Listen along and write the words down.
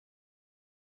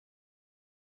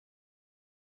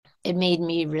it made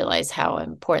me realize how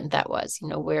important that was. You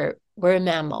know, we're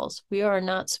mammals. We are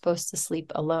not supposed to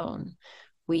sleep alone.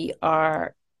 We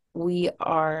are we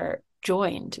are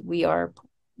joined. We are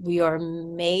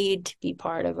made to be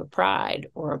part of a pride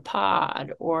or a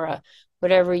pod or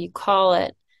whatever you call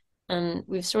it. And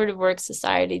we've sort of worked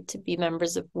society to be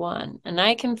members of one. And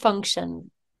I can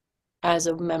function as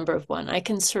a member of one. I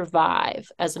can survive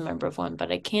as a member of one,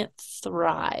 but I can't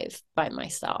thrive by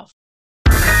myself.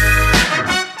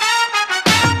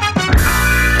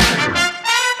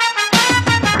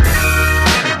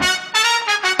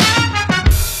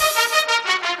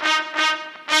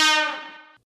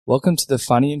 Welcome to the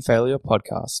Funny in Failure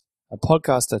podcast, a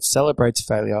podcast that celebrates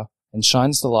failure and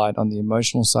shines the light on the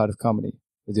emotional side of comedy,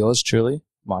 with yours truly,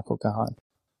 Michael Kahan.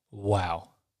 Wow.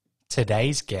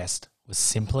 Today's guest was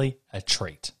simply a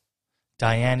treat.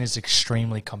 Diane is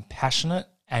extremely compassionate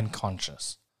and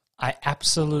conscious. I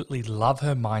absolutely love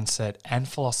her mindset and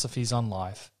philosophies on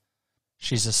life.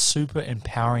 She's a super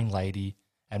empowering lady,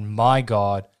 and my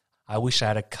God, I wish I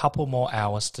had a couple more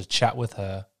hours to chat with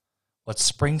her. What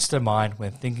springs to mind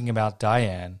when thinking about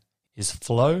Diane is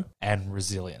flow and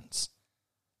resilience.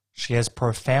 She has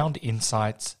profound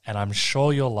insights, and I'm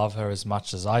sure you'll love her as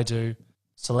much as I do.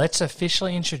 So let's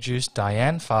officially introduce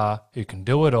Diane Farr, who can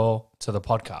do it all, to the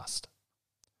podcast.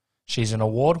 She's an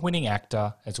award-winning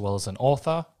actor, as well as an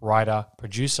author, writer,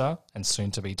 producer, and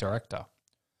soon-to-be director.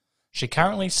 She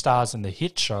currently stars in the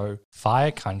hit show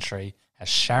Fire Country as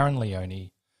Sharon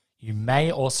Leone. You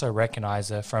may also recognize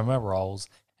her from her roles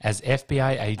as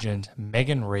FBI agent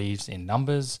Megan Reeves in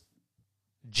Numbers,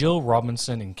 Jill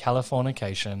Robinson in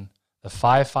Californication, the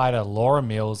firefighter Laura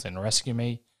Mills in Rescue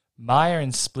Me, Maya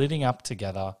in Splitting Up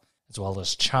Together, as well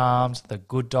as Charmed, The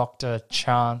Good Doctor,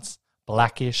 Chance,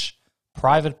 Blackish,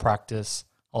 Private Practice,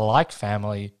 Like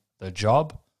Family, The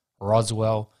Job,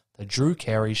 Roswell, The Drew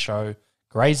Carey Show,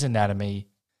 Grey's Anatomy,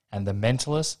 and The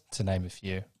Mentalist, to name a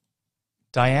few.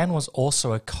 Diane was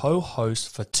also a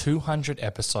co-host for 200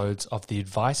 episodes of the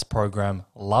advice program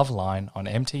Loveline on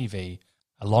MTV,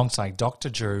 alongside Dr.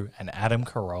 Drew and Adam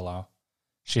Carolla.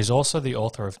 She is also the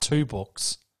author of 2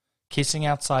 books, Kissing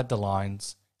Outside the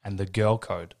Lines and The Girl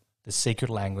Code, The Secret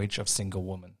Language of Single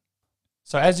Woman.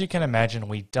 So as you can imagine,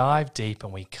 we dive deep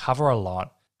and we cover a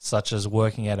lot, such as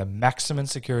working at a maximum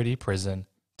security prison,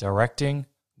 directing,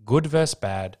 good versus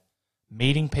bad,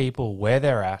 meeting people where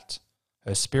they're at,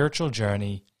 her spiritual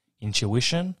journey,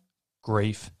 intuition,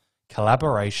 grief,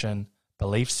 collaboration,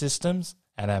 belief systems,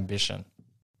 and ambition.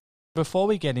 Before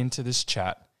we get into this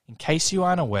chat, in case you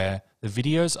aren't aware, the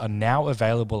videos are now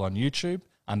available on YouTube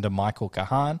under Michael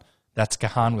Kahan. That's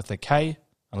Kahan with a K,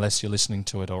 unless you're listening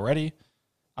to it already.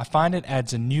 I find it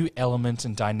adds a new element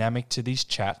and dynamic to these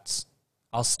chats.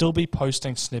 I'll still be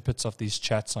posting snippets of these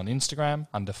chats on Instagram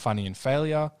under Funny and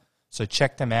Failure, so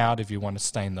check them out if you want to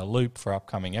stay in the loop for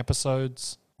upcoming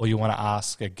episodes, or you want to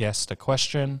ask a guest a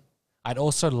question. I'd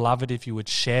also love it if you would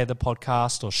share the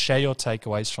podcast or share your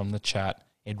takeaways from the chat.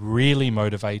 It really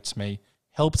motivates me,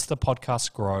 helps the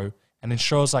podcast grow, and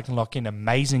ensures I can lock in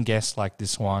amazing guests like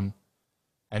this one.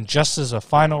 And just as a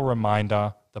final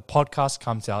reminder, the podcast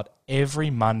comes out every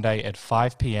Monday at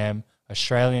 5 p.m.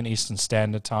 Australian Eastern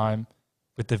Standard Time,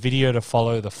 with the video to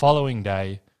follow the following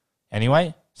day.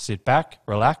 Anyway, sit back,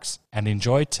 relax, and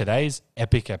enjoy today's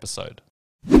epic episode.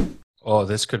 Oh,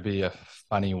 this could be a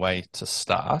funny way to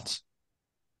start.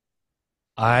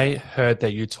 I heard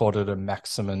that you taught at a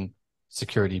maximum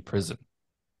security prison.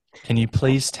 Can you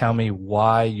please tell me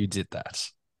why you did that?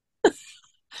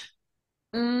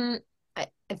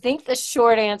 I think the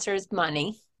short answer is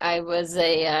money. I was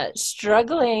a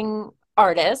struggling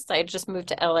artist. I just moved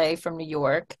to LA from New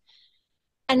York.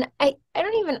 And I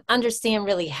don't even understand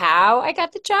really how I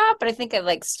got the job, but I think I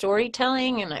like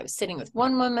storytelling. And I was sitting with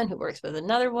one woman who works with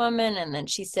another woman. And then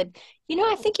she said,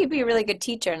 I think you'd be a really good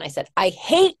teacher. And I said, I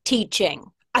hate teaching.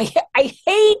 I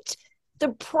hate the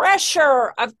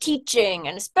pressure of teaching.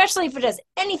 And especially if it has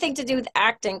anything to do with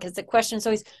acting, because the question is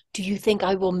always, do you think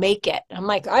I will make it? And I'm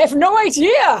like, I have no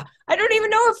idea. I don't even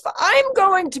know if I'm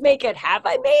going to make it. Have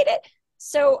I made it?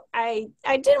 So I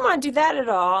didn't want to do that at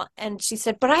all. And she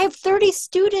said, but I have 30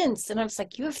 students. And I was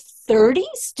like, you have 30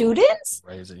 students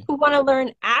Crazy. who want to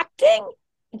learn acting?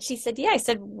 And she said, yeah. I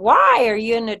said, why? Are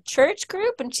you in a church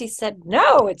group? And she said,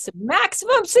 no, it's a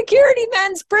maximum security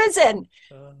men's prison.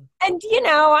 And,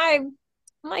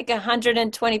 I'm like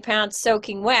 120 pounds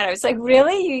soaking wet. I was like,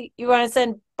 really? You want to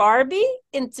send Barbie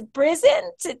into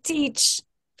prison to teach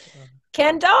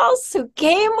Ken dolls who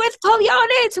came with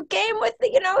coliones, who came with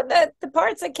the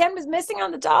parts that Ken was missing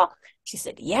on the doll? She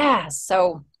said, yeah.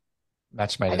 So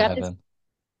match made in heaven.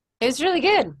 It was really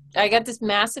good. I got this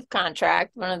massive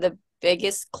contract, one of the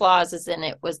biggest clauses in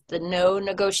it was the no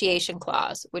negotiation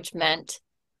clause, which meant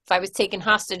if I was taken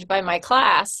hostage by my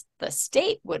class, the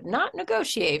state would not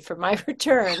negotiate for my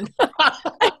return.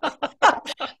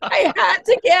 I had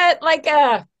to get like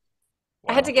a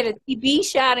I had to Wow. get a TB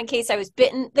shot in case I was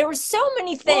bitten. There were so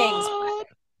many things. What?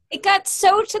 It got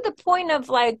so to the point of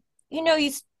like, you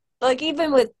like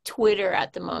even with Twitter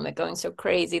at the moment going so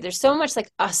crazy, there's so much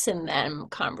like us and them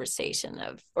conversation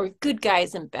of or good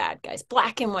guys and bad guys,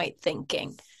 black and white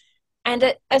thinking. And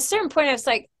at a certain point I was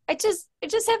like, I just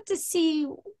have to see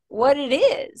what it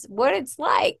is, what it's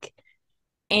like.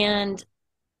 And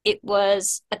it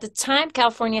was at the time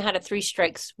California had a three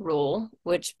strikes rule,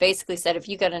 which basically said if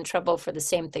you got in trouble for the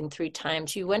same thing three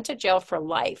times, you went to jail for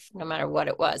life, no matter what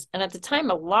it was. And at the time,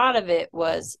 a lot of it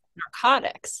was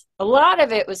narcotics. A lot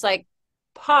of it was like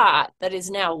pot that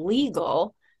is now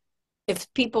legal.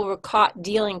 If people were caught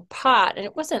dealing pot, and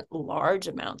it wasn't large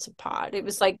amounts of pot, it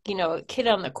was like, a kid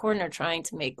on the corner trying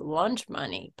to make lunch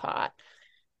money pot.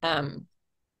 Um,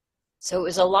 so it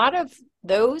was a lot of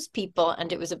those people,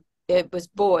 and it was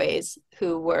boys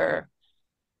who were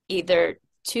either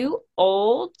too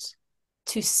old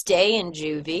to stay in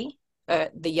juvie,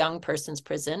 the young person's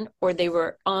prison, or they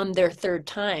were on their third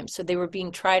time. So they were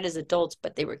being tried as adults,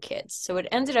 but they were kids. So it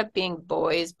ended up being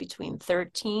boys between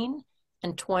 13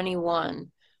 and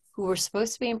 21 who were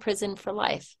supposed to be in prison for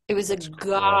life. It was a That's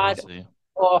god crazy.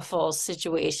 awful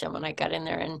situation when I got in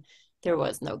there, and there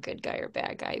was no good guy or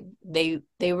bad guy. They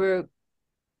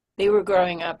were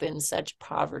growing up in such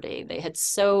poverty. They had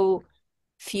so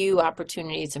few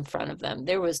opportunities in front of them.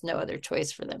 There was no other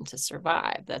choice for them to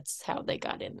survive. That's how they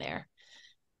got in there.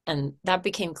 And that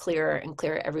became clearer and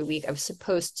clearer every week. I was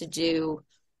supposed to do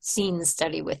scene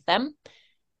study with them.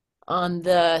 On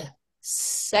the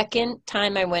second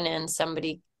time I went in,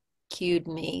 somebody cued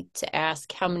me to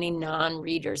ask how many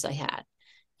non-readers I had.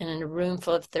 And in a room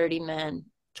full of 30 men,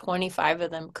 25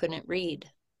 of them couldn't read.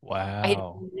 I had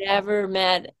Wow. never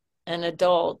met an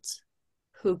adult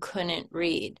who couldn't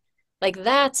read. Like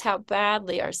that's how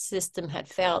badly our system had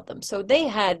failed them. So they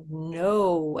had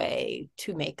no way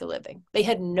to make a living. They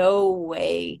had no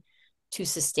way to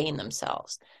sustain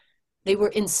themselves. They were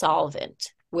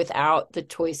insolvent without the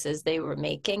choices they were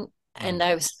making. Mm. And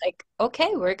I was like, okay,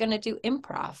 we're going to do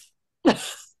improv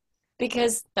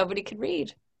because nobody could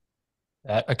read.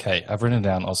 Okay, I've written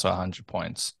down also 100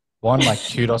 points. One,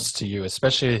 like kudos to you,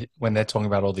 especially when they're talking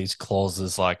about all these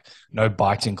clauses, like no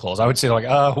biting clause. I would say like,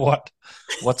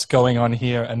 what's going on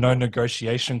here? And no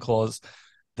negotiation clause.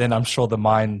 Then I'm sure the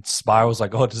mind spirals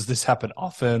like, oh, does this happen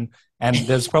often? And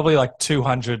there's probably like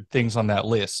 200 things on that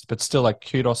list, but still like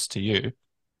kudos to you.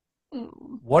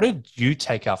 What did you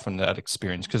take out from that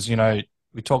experience? Because,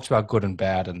 we talked about good and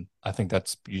bad, and I think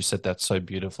you said that so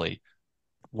beautifully.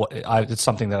 It's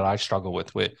something that I struggle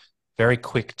with. We're very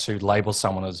quick to label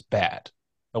someone as bad,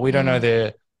 but we don't know Mm,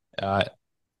 their uh,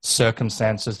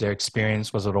 circumstances, their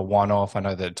experience. Was it a one-off? I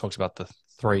know that it talks about the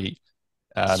three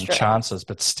strikes. chances,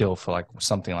 but still, for like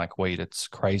something like weed, it's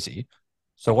crazy.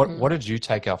 So, what Mm. did you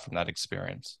take out from that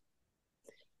experience?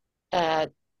 Uh,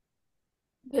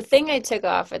 the thing I took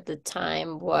off at the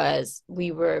time was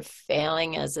we were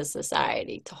failing as a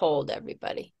society to hold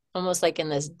everybody, almost like in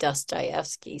this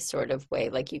Dostoevsky sort of way.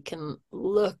 Like you can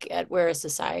look at where a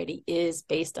society is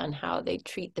based on how they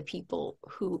treat the people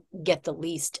who get the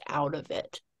least out of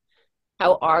it.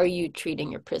 How are you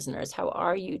treating your prisoners? How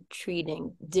are you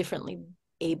treating differently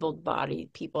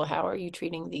able-bodied people? How are you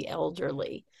treating the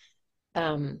elderly?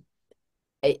 Um,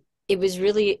 it was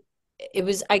really it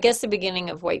was I guess the beginning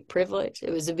of white privilege.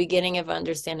 It was the beginning of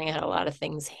understanding how a lot of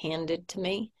things handed to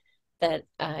me that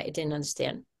I didn't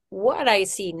understand. What I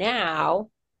see now,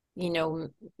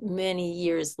 many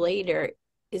years later,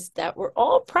 is that we're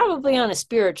all probably on a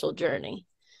spiritual journey,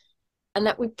 and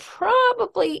that we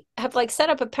probably have like set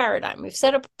up a paradigm. We've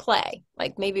set up a play,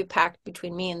 like maybe a pact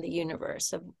between me and the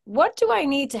universe of what do I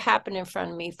need to happen in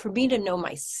front of me for me to know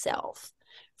myself,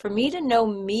 for me to know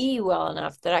me well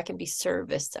enough that I can be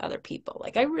service to other people.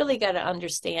 Like I really got to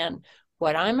understand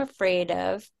what I'm afraid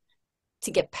of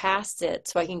to get past it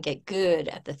so I can get good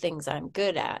at the things I'm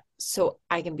good at so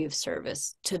I can be of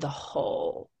service to the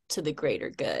whole, to the greater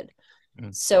good.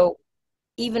 Mm. So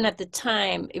even at the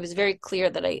time, it was very clear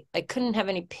that I couldn't have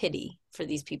any pity for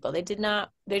these people. They did not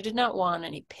want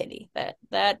any pity.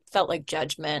 That felt like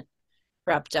judgment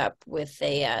wrapped up with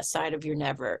a side of you're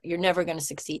never going to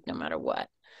succeed no matter what.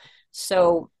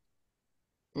 So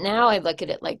now I look at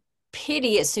it like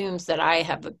pity assumes that I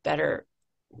have a better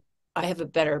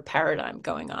paradigm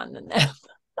going on than them.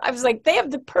 I was like, they have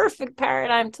the perfect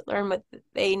paradigm to learn what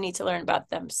they need to learn about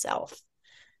themselves.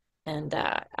 And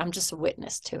I'm just a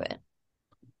witness to it.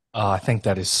 Oh, I think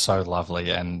that is so lovely.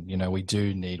 And,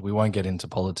 we won't get into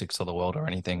politics of the world or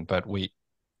anything, but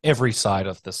every side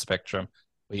of the spectrum,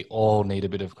 we all need a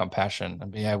bit of compassion,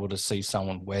 and being able to see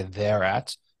someone where they're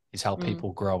at is how Mm,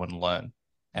 people grow and learn.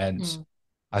 And mm,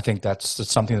 I think that's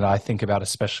something that I think about,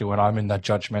 especially when I'm in the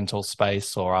judgmental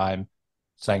space, or I'm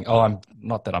saying, oh, I'm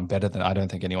not that I'm better than, I don't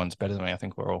think anyone's better than me. I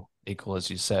think we're all equal, as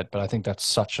you said. But I think that's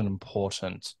such an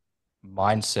important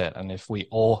mindset. And if we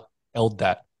all held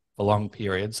that for long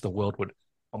periods, the world would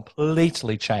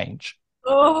completely change.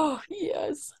 oh,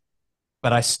 yes.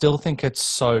 But I still think it's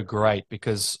so great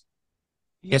because,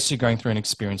 yes, you're going through an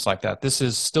experience like that. This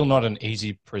is still not an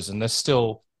easy prison. There's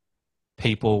still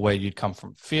people where you'd come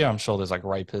from fear. I'm sure there's like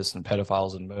rapists and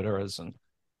pedophiles and murderers and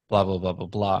blah, blah, blah, blah,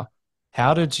 blah.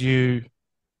 How did you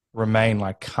remain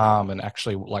like calm and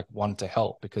actually like want to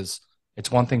help? Because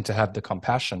it's one thing to have the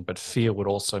compassion, but fear would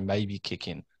also maybe kick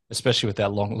in, especially with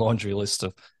that long laundry list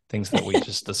of things that we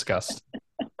just discussed.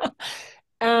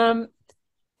 Um,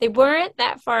 they weren't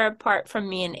that far apart from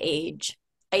me in age.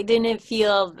 I didn't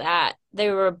feel that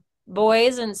they were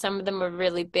boys, and some of them were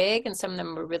really big and some of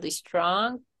them were really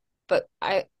strong. But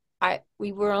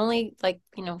we were only like,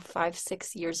 5,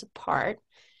 6 years apart.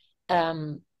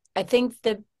 Um, I think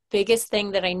the biggest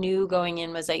thing that I knew going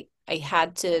in was I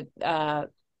had to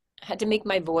make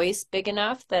my voice big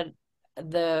enough that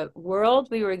the world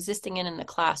we were existing in the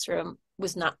classroom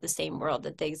was not the same world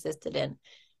that they existed in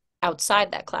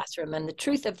outside that classroom. And the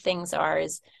truth of things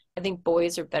is I think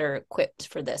boys are better equipped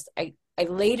for this. I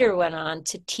later went on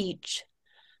to teach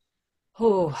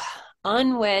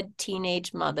unwed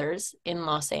teenage mothers in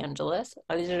Los Angeles.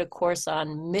 I did a course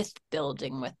on myth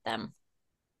building with them.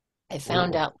 I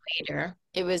found Ooh, out later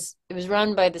it was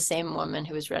run by the same woman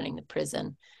who was running the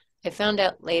prison. I found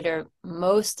out later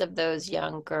most of those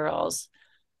young girls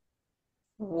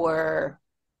were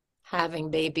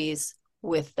having babies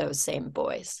with those same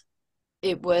boys.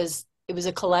 It was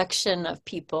a collection of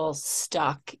people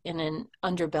stuck in an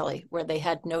underbelly where they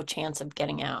had no chance of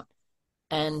getting out,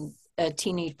 and a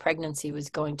teenage pregnancy was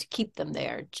going to keep them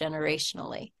there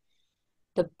generationally.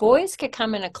 The boys could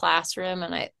come in a classroom,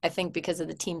 and I think because of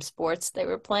the team sports they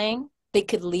were playing, they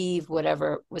could leave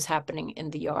whatever was happening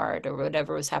in the yard or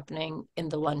whatever was happening in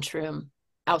the lunchroom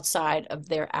outside of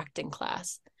their acting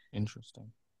class.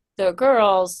 interesting. The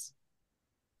girls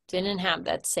didn't have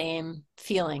that same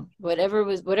feeling.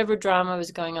 Whatever drama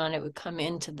was going on, it would come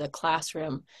into the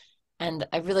classroom. And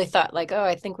I really thought like, oh,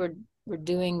 I think we're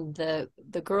doing the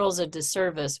girls a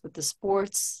disservice with the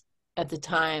sports at the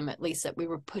time, at least that we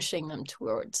were pushing them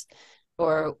towards,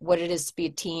 or what it is to be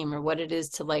a team, or what it is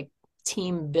to like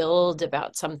team build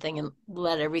about something and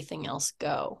let everything else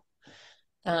go.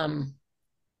 Um,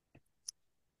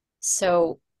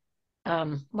 so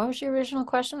what was your original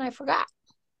question? I forgot.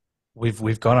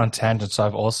 We've gone on tangents.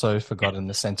 I've also forgotten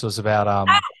the sense. It was about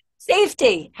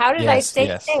Safety. How did I yes, stay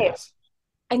yes, safe? yes.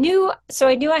 I knew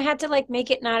I had to like make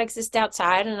it not exist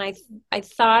outside. And I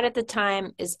thought at the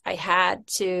time is I had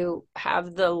to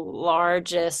have the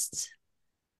largest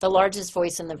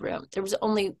voice in the room. There was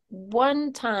only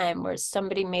one time where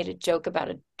somebody made a joke about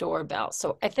a doorbell.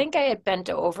 So I think I had bent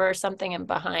over or something, and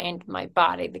behind my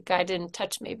body, the guy didn't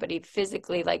touch me, but he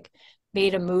physically like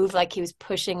made a move like he was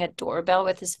pushing a doorbell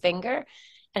with his finger.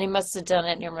 And he must have done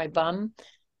it near my bum.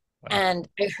 Wow. And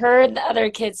I heard the other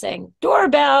kid saying,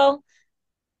 doorbell.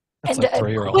 That's And like a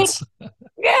quick, three-year-olds.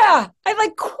 yeah, I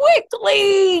like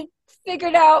quickly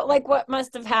figured out like what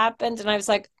must have happened. And I was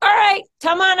like, all right,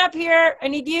 come on up here. I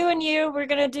need you and you. We're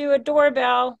going to do a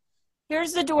doorbell.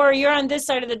 Here's the door. You're on this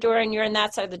side of the door and you're on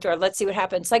that side of the door. Let's see what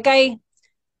happens. Like I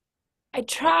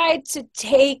tried to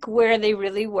take where they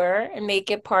really were and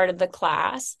make it part of the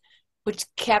class, which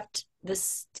kept the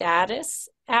status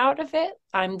out of it.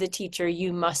 I'm the teacher.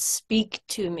 You must speak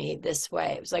to me this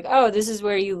way. It was like, oh, this is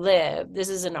where you live. This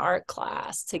is an art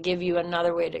class to give you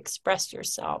another way to express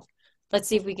yourself. Let's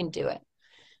see if we can do it.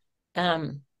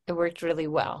 It worked really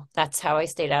well. That's how I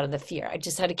stayed out of the fear. I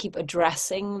just had to keep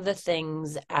addressing the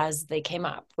things as they came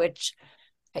up, which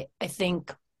I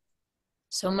think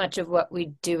so much of what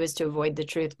we do is to avoid the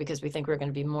truth because we think we're going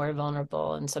to be more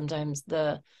vulnerable. And sometimes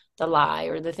the lie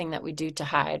or the thing that we do to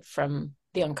hide from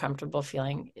the uncomfortable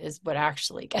feeling is what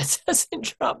actually gets us in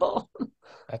trouble.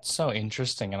 That's so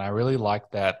interesting, and I really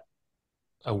like that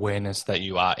awareness that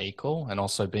you are equal, and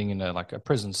also being in a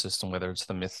prison system, whether it's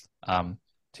the myth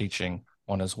teaching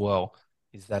one as well,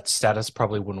 is that status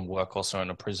probably wouldn't work also in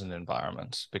a prison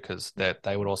environment because that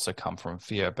they would also come from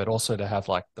fear, but also to have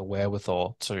like the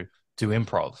wherewithal to do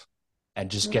improv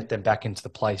and just get them back into the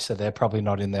place so they're probably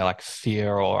not in there like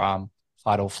fear or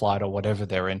fight or flight or whatever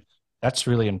they're in. That's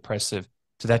really impressive.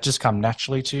 did that just come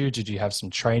naturally to you? Did you have some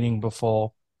training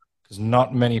before? Because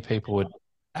not many people would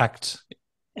act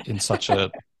in such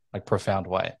a profound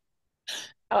way.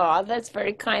 Oh, that's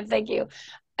very kind. Thank you.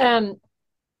 Um,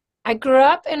 I grew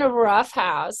up in a rough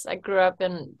house. I grew up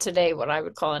in today what I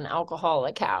would call an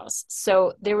alcoholic house.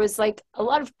 So there was like a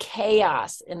lot of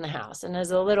chaos in the house. And as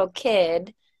a little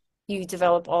kid, you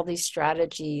develop all these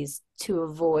strategies to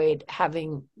avoid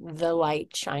having the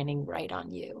light shining right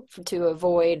on you, to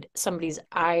avoid somebody's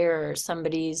ire or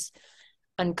somebody's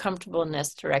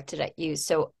uncomfortableness directed at you.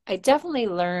 So I definitely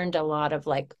learned a lot of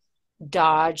like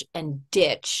dodge and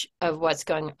ditch of what's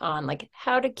going on, like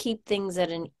how to keep things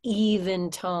at an even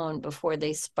tone before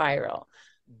they spiral.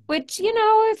 Which,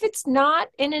 if it's not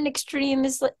in an extreme,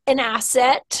 is an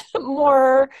asset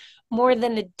more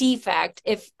than a defect.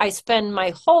 If I spend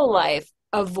my whole life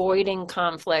avoiding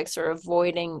conflicts or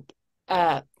avoiding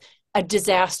a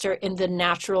disaster in the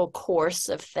natural course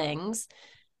of things,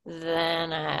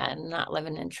 then I'm not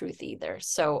living in truth either.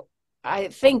 So I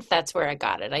think that's where I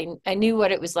got it. I knew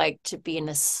what it was like to be in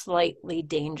a slightly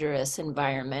dangerous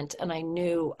environment, and I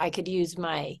knew I could use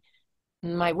my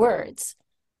words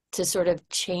to sort of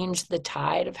change the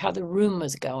tide of how the room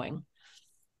was going.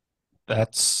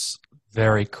 That's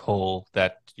very cool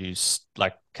that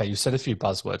okay, you said a few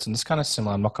buzzwords, and it's kind of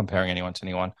similar. I'm not comparing anyone to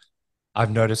anyone.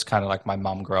 I've noticed kind of like my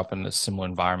mum grew up in a similar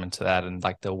environment to that, and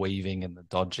like the weaving and the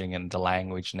dodging and the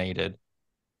language needed.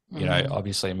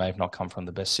 Obviously it may have not come from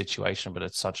the best situation, but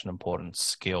it's such an important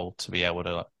skill to be able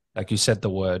to, like you said, the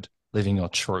word living your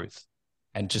truth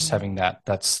and just having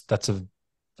that's a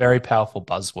very powerful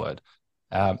buzzword.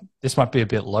 This might be a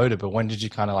bit loaded, but when did you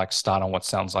kind of like start on what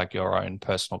sounds like your own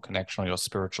personal connection or your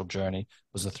spiritual journey?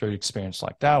 Was it through experience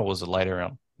like that, or was it later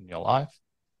on in your life?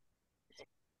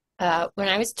 When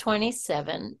I was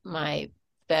 27, my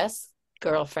best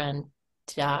girlfriend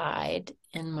died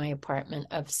in my apartment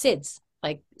of SIDS,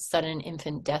 like sudden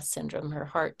infant death syndrome. Her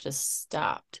heart just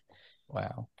stopped.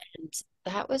 Wow. And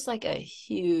that was like a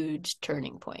huge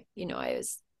turning point.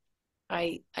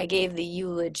 I gave the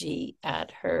eulogy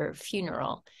at her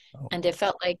funeral, and it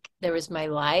felt like there was my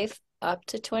life up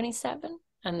to 27,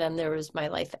 and then there was my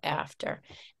life after.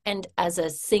 And as a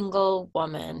single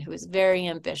woman who was very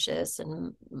ambitious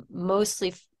and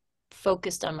mostly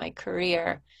focused on my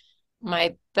career,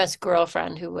 my best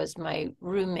girlfriend, who was my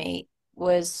roommate,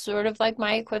 was sort of like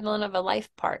my equivalent of a life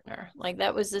partner. Like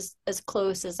that was as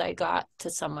close as I got to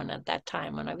someone at that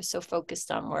time when I was so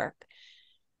focused on work.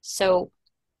 So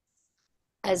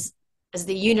as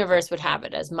the universe would have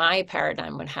it, as my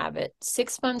paradigm would have it,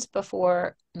 6 months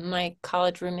before my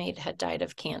college roommate had died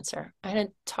of cancer. I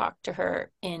hadn't talked to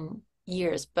her in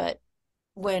years, but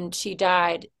when she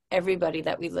died, everybody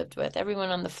that we lived with, everyone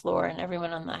on the floor and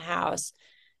everyone on the house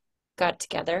got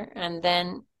together. And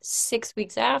then 6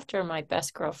 weeks after my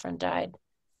best girlfriend died,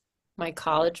 my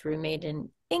college roommate in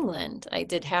England, I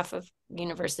did half of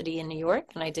university in New York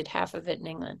and I did half of it in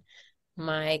England.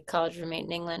 My college roommate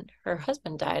in England, her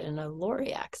husband died in a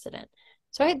lorry accident.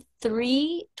 So I had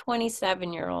three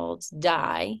 27-year-olds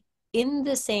die in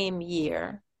the same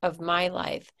year of my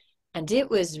life. And it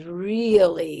was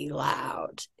really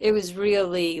loud. It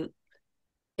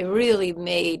really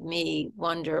made me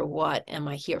wonder, what am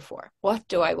I here for? What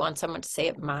do I want someone to say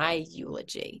at my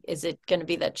eulogy? Is it going to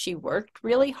be that she worked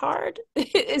really hard?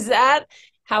 Is that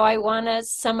how I want to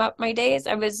sum up my days?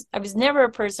 I was never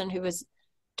a person who was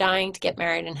dying to get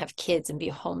married and have kids and be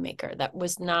a homemaker.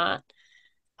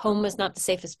 Home was not the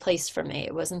safest place for me.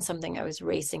 It wasn't something I was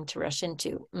racing to rush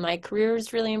into. My career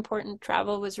was really important.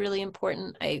 Travel was really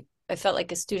important. I felt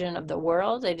like a student of the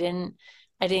world. I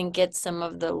didn't get some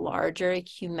of the larger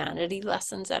humanity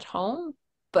lessons at home,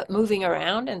 but moving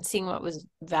around and seeing what was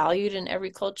valued in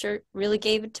every culture really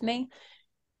gave it to me.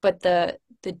 But the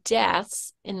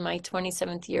deaths in my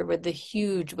 27th year were the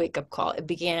huge wake-up call. It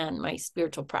began my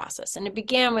spiritual process, and it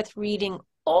began with reading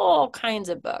all kinds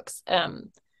of books. The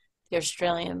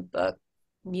Australian book,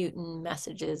 Mutant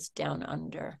Messages Down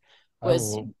Under,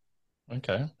 was... Oh,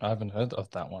 okay. I haven't heard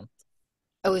of that one.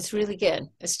 Oh, it's really good.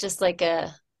 It's just like I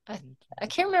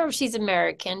can't remember if she's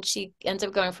American. She ends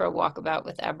up going for a walkabout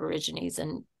with Aborigines,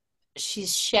 and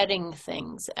she's shedding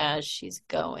things as she's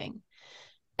going.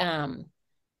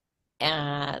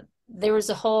 There was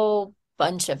a whole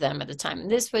bunch of them at the time.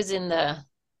 This was in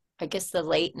I guess the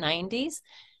late 90s.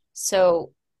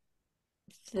 So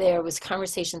there was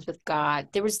conversations with God.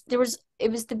 It was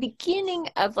the beginning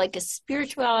of like a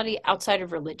spirituality outside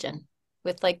of religion,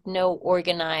 with like no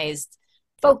organized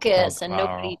focus and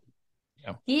nobody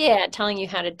telling you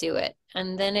how to do it.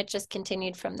 And then it just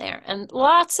continued from there, and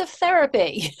lots of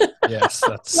therapy. Yes,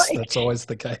 that's always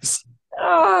the case.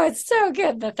 Oh, it's so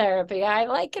good, the therapy. I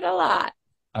like it a lot.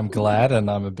 I'm glad, and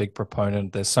I'm a big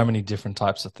proponent. There's so many different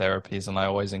types of therapies, and I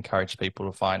always encourage people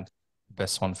to find the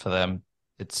best one for them.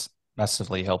 It's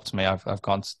massively helped me. I've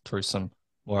gone through some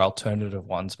more alternative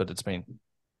ones, but it's been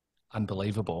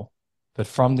unbelievable. But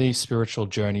from the spiritual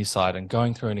journey side and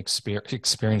going through an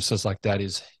experiences like that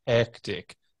is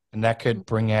hectic. And that could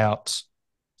bring out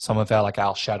some of our, like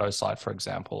our shadow side, for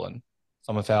example, and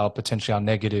some of our potentially our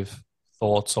negative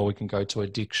thoughts, or we can go to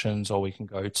addictions, or we can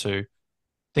go to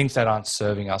things that aren't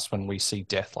serving us when we see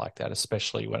death like that,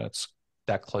 especially when it's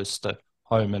that close to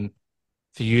home. And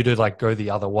for you to like go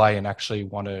the other way and actually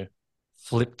want to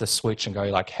flip the switch and go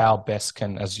like, how best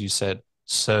can, as you said,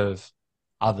 serve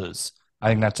others. I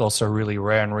think that's also really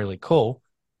rare and really cool.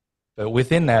 But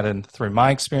within that, and through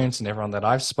my experience and everyone that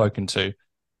I've spoken to,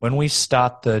 when we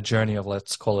start the journey of,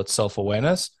 let's call it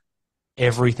self-awareness,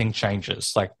 everything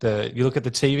changes. Like you look at the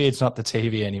TV, it's not the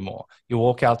TV anymore. You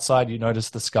walk outside, you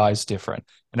notice the sky's different.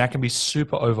 And that can be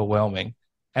super overwhelming.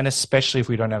 And especially if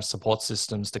we don't have support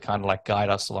systems to kind of like guide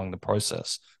us along the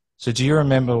process. So do you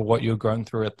remember what you were going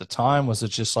through at the time? Was it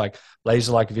just like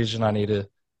laser-like vision, I need to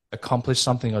accomplish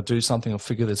something or do something or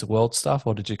figure this world stuff?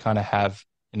 Or did you kind of have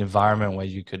an environment where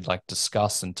you could like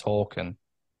discuss and talk and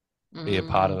be a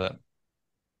part of Mm. it?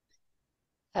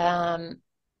 Um,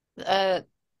 uh,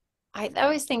 I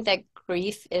always think that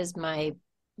grief is my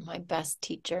best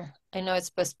teacher. I know it's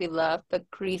supposed to be love, but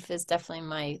grief is definitely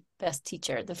my best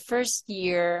teacher. The first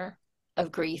year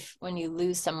of grief, when you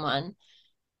lose someone,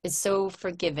 is so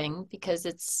forgiving because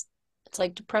it's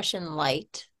like depression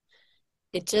light.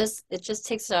 It just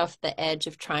takes off the edge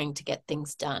of trying to get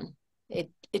things done.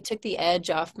 It took the edge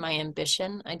off my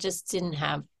ambition. I just didn't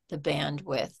have the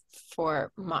bandwidth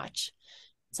for much.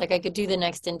 It's like I could do the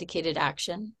next indicated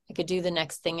action. I could do the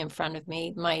next thing in front of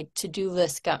me. My to-do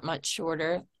list got much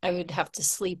shorter. I would have to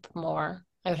sleep more.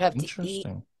 I would have to eat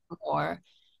Interesting. more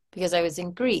because I was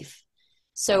in grief.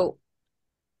 So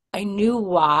I knew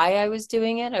why I was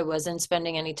doing it. I wasn't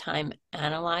spending any time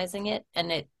analyzing it. And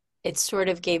it sort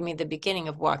of gave me the beginning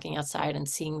of walking outside and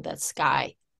seeing the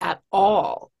sky at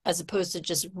all, as opposed to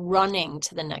just running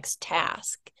to the next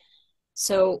task.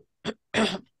 So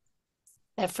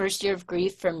that first year of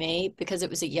grief for me, because it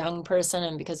was a young person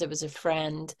and because it was a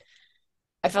friend,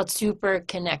 I felt super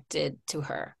connected to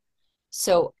her.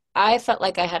 So I felt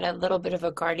like I had a little bit of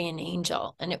a guardian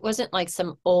angel, and it wasn't like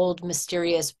some old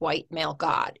mysterious white male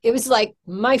god. It was like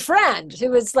my friend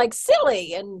who was like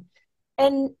silly and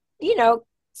you know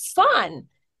fun.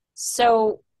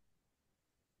 So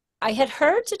I had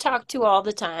her to talk to all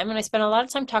the time, and I spent a lot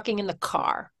of time talking in the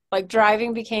car. Like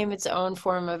driving became its own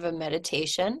form of a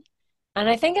meditation. And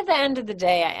I think at the end of the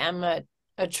day, I am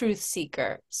a truth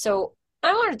seeker. So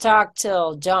I want to talk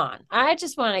till John. I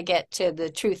just want to get to the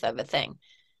truth of a thing.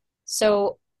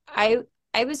 So I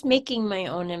I was making my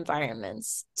own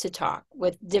environments to talk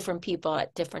with different people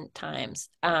at different times.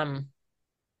 I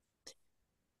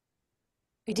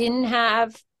didn't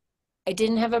have I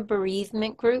didn't have a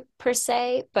bereavement group per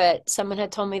se, but someone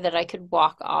had told me that I could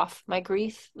walk off my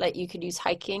grief, that you could use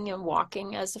hiking and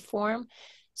walking as a form.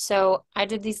 So I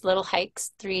did these little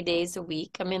hikes 3 days a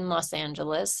week. I'm in Los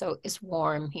Angeles, so it's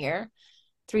warm here.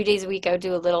 3 days a week, I would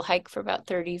do a little hike for about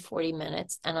 30, 40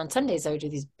 minutes. And on Sundays, I would do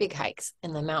these big hikes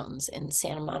in the mountains in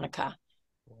Santa Monica.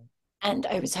 And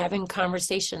I was having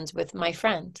conversations with my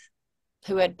friend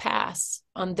who had passed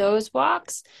on those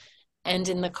walks and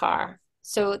in the car.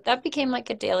 So that became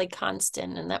like a daily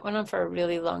constant, and that went on for a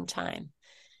really long time.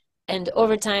 And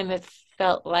over time, it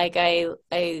felt like I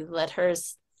let her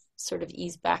sort of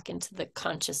ease back into the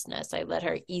consciousness. I let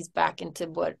her ease back into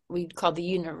what we'd call the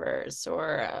universe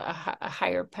or a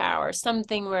higher power,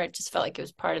 something where it just felt like it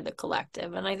was part of the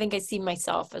collective. And I think I see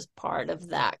myself as part of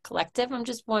that collective. I'm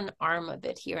just one arm of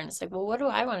it here, and it's like, well, what do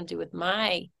I want to do with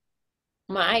my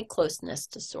closeness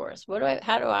to source?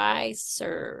 How do I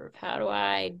serve? How do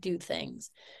I do things?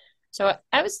 So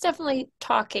I was definitely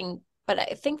talking, but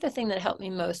I think the thing that helped me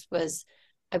most was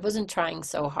I wasn't trying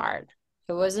so hard.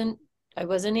 I wasn't I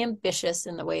wasn't ambitious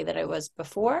in the way that I was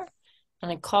before.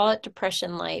 And I call it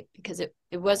depression light because it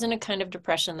wasn't a kind of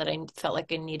depression that I felt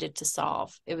like I needed to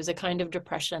solve. It was a kind of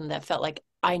depression that felt like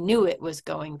I knew it was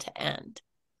going to end.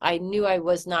 I knew I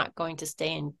was not going to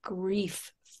stay in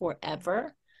grief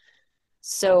forever.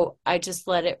 So I just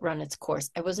let it run its course.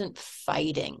 I wasn't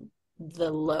fighting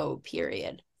the low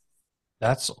period.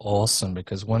 That's awesome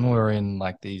because when we're in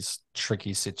like these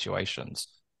tricky situations,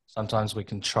 sometimes we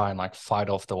can try and like fight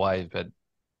off the wave, but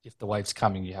if the wave's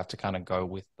coming, you have to kind of go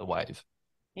with the wave.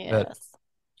 But Yes.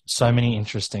 so many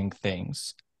interesting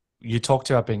things. you talked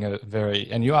about being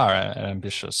and you are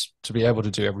ambitious. To be able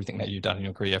to do everything that you've done in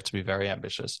your career, you have to be very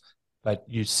ambitious. But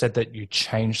you said that you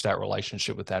changed that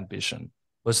relationship with ambition.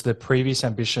 Was the previous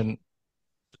ambition,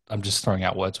 I'm just throwing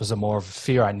out words, was it more of a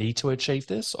fear, I need to achieve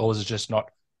this? Or was it just not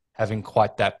having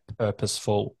quite that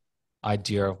purposeful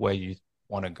idea of where you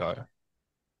want to go?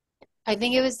 I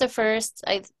think it was the first.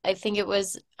 I think it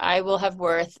was I will have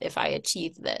worth if I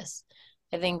achieve this.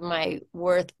 I think my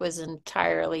worth was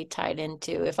entirely tied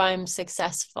into if I'm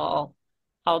successful,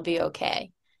 I'll be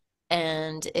okay.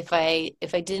 And if I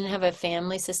didn't have a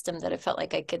family system that I felt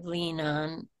like I could lean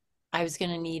on, I was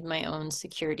going to need my own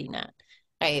security net.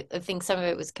 I think some of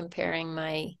it was comparing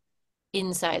my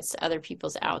insides to other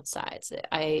people's outsides.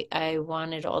 I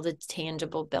wanted all the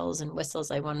tangible bells and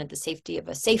whistles. I wanted the safety of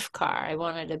a safe car. I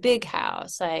wanted a big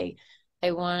house. I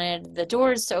wanted the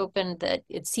doors to open that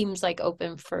it seems like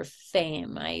open for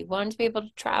fame. I wanted to be able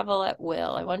to travel at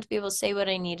will. I wanted to be able to say what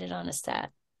I needed on a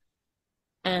set.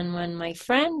 And when my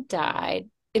friend died,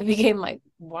 it became like,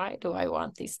 why do I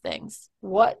want these things?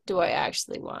 What do I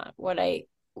actually want?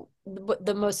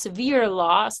 The most severe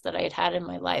loss that I had had in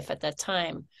my life at that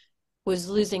time was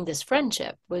losing this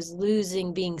friendship, was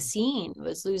losing being seen,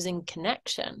 was losing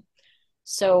connection.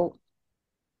 So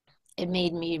it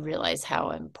made me realize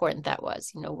how important that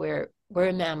was. You know, we're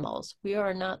mammals. We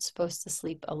are not supposed to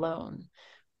sleep alone.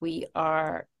 We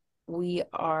are we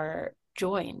are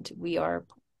joined. We are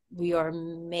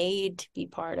made to be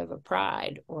part of a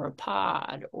pride or a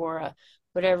pod or a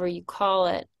whatever you call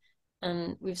it.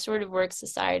 And we've sort of worked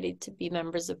society to be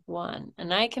members of one.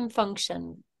 And I can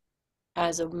function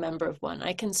as a member of one.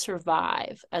 I can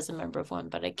survive as a member of one,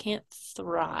 but I can't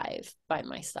thrive by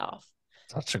myself.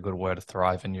 Such a good word to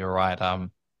thrive. And you're right.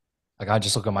 Like I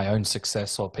just look at my own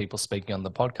success or people speaking on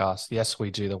the podcast. Yes, we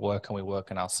do the work and we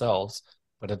work in ourselves,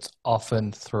 but it's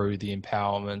often through the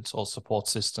empowerment or support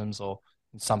systems or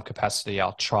in some capacity,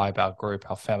 our tribe, our group,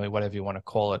 our family, whatever you want to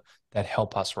call it, that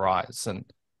help us rise. And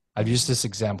I've used this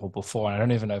example before, and I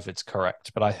don't even know if it's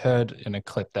correct, but I heard in a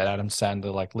clip that Adam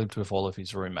Sandler like lived with all of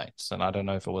his roommates. And I don't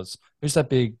know if it was, who's that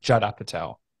big Judd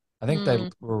Apatow? I think they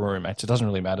Mm, were roommates. It doesn't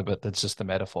really matter, but that's just the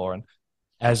metaphor. And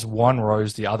as one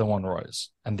rose, the other one rose,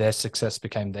 and their success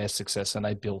became their success, and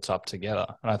they built up together.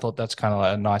 And I thought that's kind of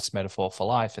like a nice metaphor for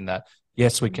life in that,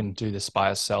 yes, we can do this by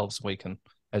ourselves. We can,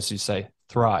 as you say,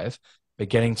 thrive, but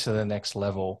getting to the next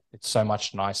level, it's so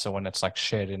much nicer when it's like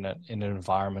shared in an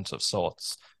environment of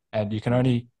sorts. And you can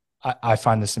only, I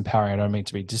find this empowering. I don't mean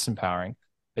to be disempowering,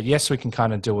 but yes, we can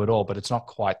kind of do it all, but it's not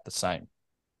quite the same.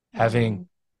 Having, mm,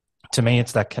 to me,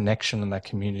 it's that connection and that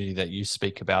community that you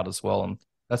speak about as well. And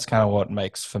that's kind of what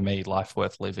makes, for me, life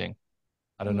worth living.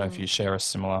 I don't know if mm. you share a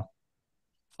similar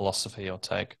philosophy or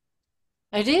take.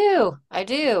 I do. I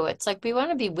do. It's like we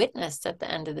want to be witnessed at the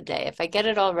end of the day. If I get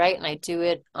it all right and I do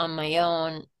it on my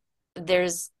own,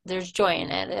 there's joy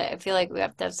in it. I feel like we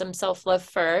have to have some self-love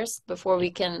first before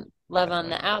we can love on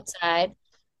Definitely. the outside.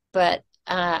 But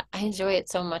I enjoy it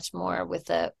so much more with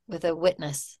a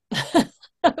witness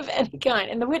of any kind.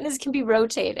 And the witness can be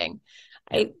rotating.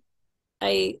 Yeah.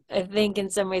 I I think in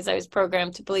some ways I was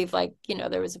programmed to believe like,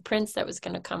 there was a prince that was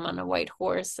going to come on a white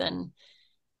horse and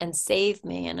save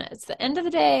me. And it's the end of the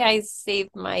day, I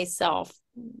saved myself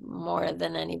more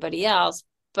than anybody else.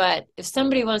 But if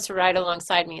somebody wants to ride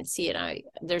alongside me and see it,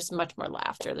 there's much more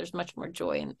laughter. There's much more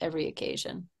joy in every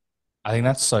occasion. I think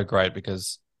that's so great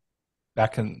because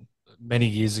back in many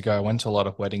years ago, I went to a lot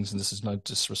of weddings, and this is no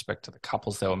disrespect to the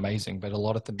couples, they were amazing, but a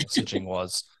lot of the messaging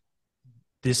was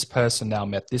this person now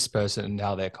met this person and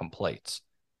now they're complete.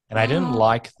 And I didn't Oh,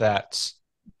 like that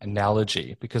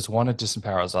analogy because one, it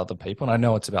disempowers other people. And I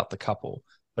know it's about the couple,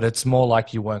 but it's more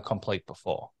like you weren't complete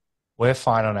before. We're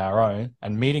fine on our own,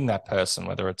 and meeting that person,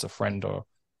 whether it's a friend or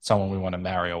someone we want to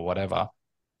marry or whatever,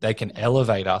 they can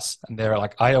elevate us. And they're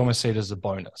like, I almost see it as a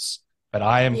bonus, but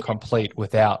I am yeah. complete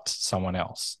without someone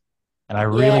else. And I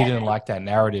really Yeah. didn't like that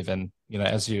narrative. And,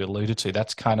 as you alluded to,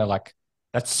 that's kind of like,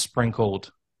 that's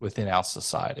sprinkled within our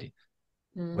society.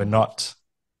 We're Mm, not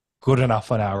good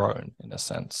enough on our own, in a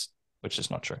sense, which is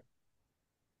not true.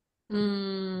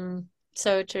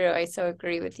 so true. I so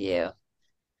agree with you.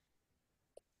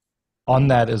 On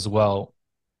that as well,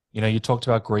 you talked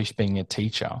about grief being a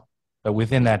teacher, but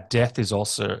within that, death is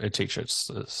also a teacher. It's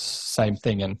the same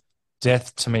thing. And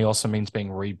death to me also means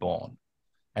being reborn.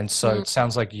 And so Mm. it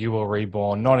sounds like you were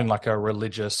reborn, not in like a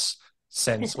religious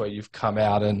sense where you've come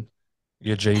out and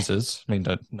you're Jesus. I mean,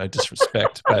 no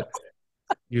disrespect, but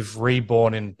you've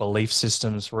reborn in belief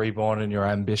systems, reborn in your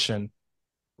ambition,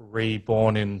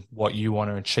 reborn in what you want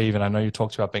to achieve. And I know you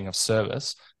talked about being of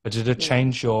service, but did it Yeah.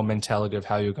 change your mentality of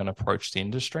how you're going to approach the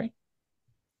industry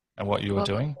and what you were Well,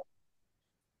 doing?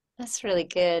 That's really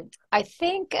good. I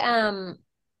think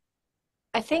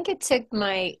it took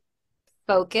my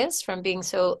focus from being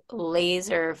so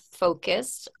laser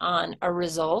focused on a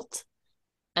result,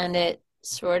 and it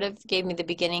sort of gave me the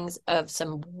beginnings of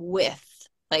some width,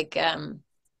 like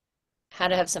how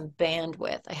to have some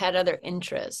bandwidth. I had other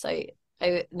interests. I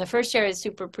in the first year I was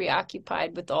super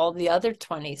preoccupied with all the other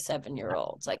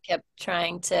 27-year-olds. I kept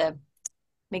trying to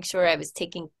make sure I was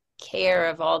taking care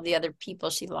of all the other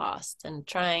people she lost and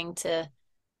trying to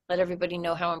let everybody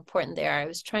know how important they are. I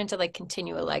was trying to like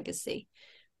continue a legacy.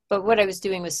 But what I was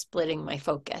doing was splitting my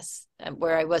focus,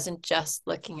 where I wasn't just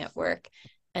looking at work.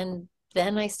 And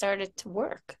then I started to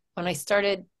work. When I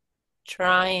started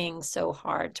trying so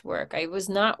hard to work, I was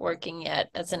not working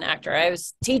yet as an actor. I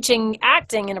was teaching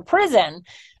acting in a prison,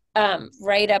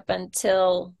 right up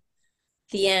until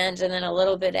the end, and then a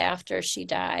little bit after she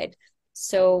died.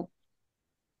 So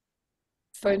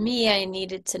for me, I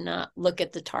needed to not look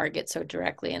at the target so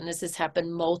directly. And this has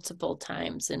happened multiple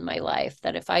times in my life,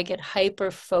 that if I get hyper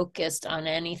focused on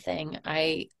anything,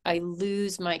 I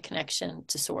lose my connection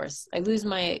to source. I lose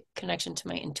my connection to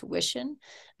my intuition.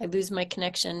 I lose my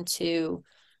connection to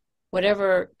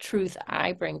whatever truth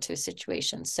I bring to a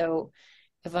situation. So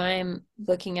if I'm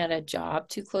looking at a job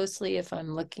too closely, if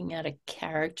I'm looking at a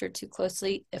character too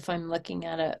closely, if I'm looking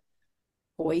at a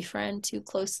boyfriend too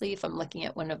closely, if I'm looking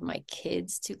at one of my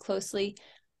kids too closely,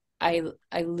 I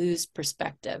lose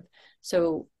perspective.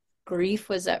 So grief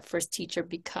was that first teacher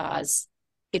because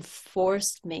it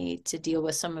forced me to deal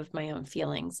with some of my own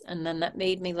feelings. And then that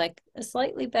made me like a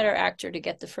slightly better actor to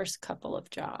get the first couple of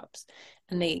jobs.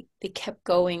 And they kept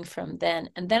going from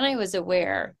then. And then I was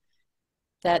aware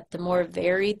that the more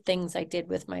varied things I did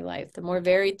with my life, the more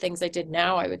varied things I did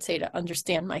now, I would say, to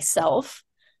understand myself,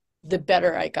 the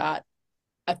better I got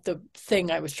at the thing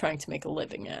I was trying to make a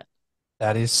living at.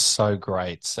 That is so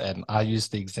great. And I use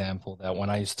the example that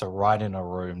when I used to write in a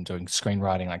room doing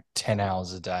screenwriting like 10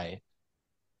 hours a day,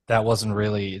 that wasn't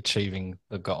really achieving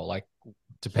the goal. Like,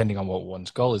 depending on what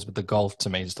one's goal is, but the goal to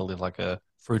me is to live like a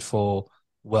fruitful,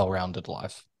 well-rounded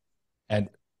life. And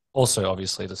also,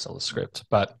 obviously, to sell a script.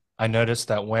 But I noticed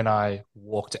that when I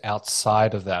walked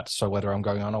outside of that, so whether I'm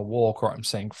going on a walk or I'm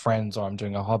seeing friends or I'm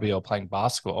doing a hobby or playing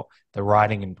basketball, the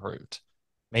writing improved.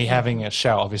 Me having Mhm. a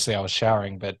shower, obviously, I was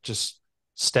showering, but just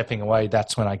stepping away,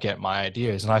 that's when I get my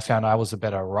ideas. And I found I was a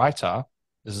better writer,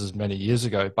 this is many years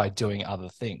ago, by doing other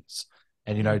things.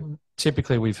 And, Mhm.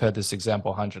 typically we've heard this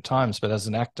example 100 times, but as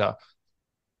an actor,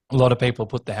 a lot of people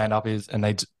put their hand up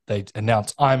and they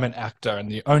announce I'm an actor and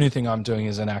the only thing I'm doing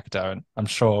is an actor. And I'm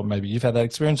sure maybe you've had that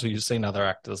experience or you've seen other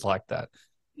actors like that.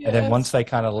 And then once Yes. they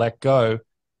kind of let go,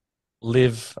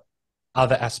 live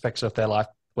other aspects of their life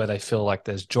where they feel like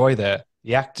there's joy there,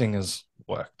 the acting has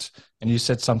worked. And you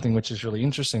said something which is really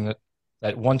interesting,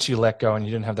 that once you let go and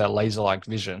you didn't have that laser-like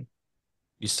vision,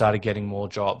 you started getting more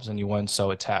jobs and you weren't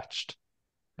so attached.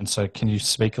 And so can you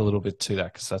speak a little bit to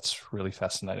that? Because that's really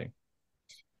fascinating.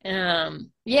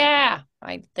 Yeah,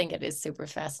 I think it is super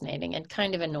fascinating and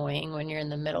kind of annoying when you're in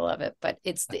the middle of it, but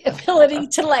it's the ability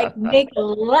to like make a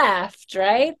left,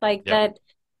 right? Like Yep.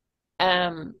 that.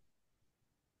 Um,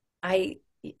 I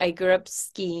I grew up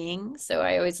skiing, so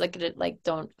I always look at it like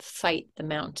don't fight the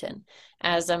mountain.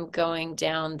 As I'm going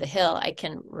down the hill, I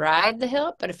can ride the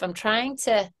hill, but if I'm trying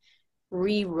to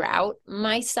reroute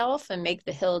myself and make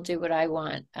the hill do what I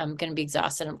want, I'm going to be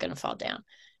exhausted. I'm going to fall down.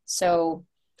 So,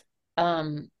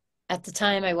 um, at the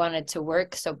time, I wanted to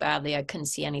work so badly I couldn't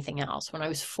see anything else. When I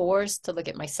was forced to look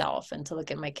at myself and to look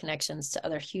at my connections to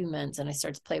other humans, and I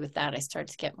started to play with that, I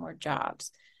started to get more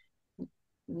jobs.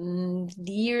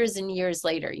 Years and years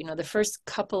later, the first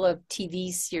couple of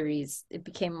TV series, it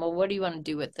became, well, what do you want to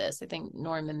do with this? I think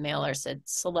Norman Mailer said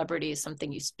celebrity is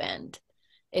something you spend.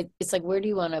 It's like, where do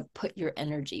you want to put your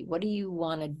energy? What do you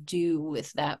want to do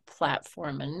with that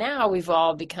platform? And now we've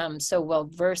all become so well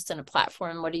versed in a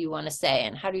platform. What do you want to say?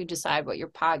 And how do you decide what your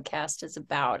podcast is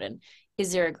about? And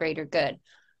is there a greater good?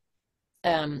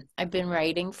 I've been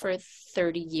writing for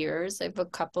 30 years. I have a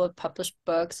couple of published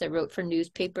books. I wrote for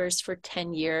newspapers for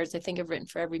 10 years. I think I've written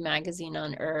for every magazine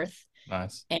on earth.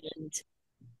 Nice. And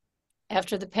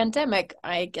after the pandemic,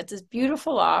 I get this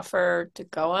beautiful offer to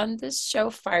go on this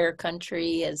show, Fire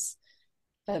Country, as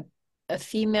a, a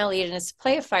female lead, and it's to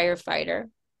play a firefighter.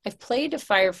 I've played a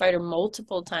firefighter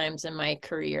multiple times in my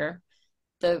career.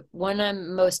 The one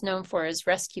I'm most known for is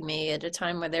Rescue Me, at a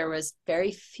time where there was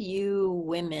very few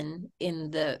women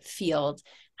in the field.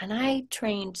 And I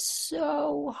trained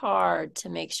so hard to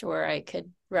make sure I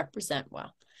could represent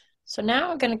well. So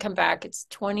now I'm going to come back. It's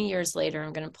 20 years later.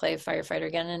 I'm going to play a firefighter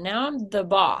again. And now I'm the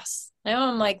boss. Now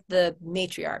I'm like the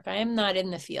matriarch. I am not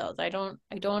in the field. I don't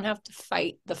have to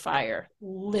fight the fire,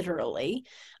 literally.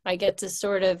 I get to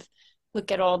sort of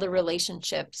look at all the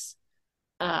relationships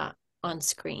on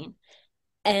screen.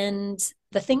 And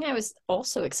the thing I was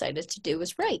also excited to do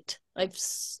was write. I've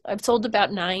sold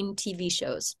about 9 TV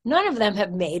shows. None of them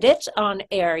have made it on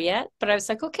air yet, but I was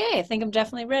like, okay, I think I'm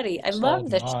definitely ready. I love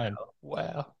Sold this 9. show.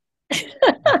 Wow.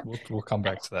 We'll come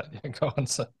back to that. Yeah, go on,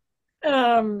 sir.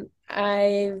 Um,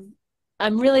 I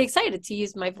I'm really excited to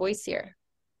use my voice here.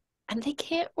 And they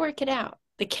can't work it out.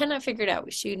 They cannot figure it out.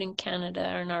 We shoot in Canada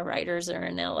and our writers are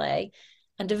in LA.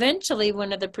 And eventually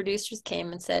one of the producers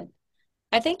came and said,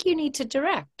 I think you need to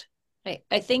direct.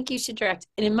 I think you should direct.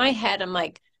 And in my head, I'm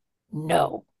like,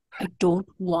 no, I don't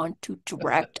want to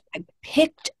direct. I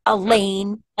picked a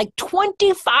lane like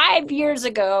 25 years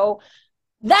ago.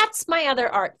 That's my other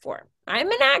art form.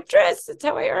 I'm an actress. It's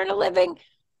how I earn a living.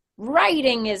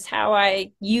 Writing is how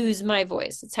I use my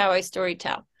voice. It's how I story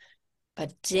tell.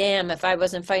 But damn, if I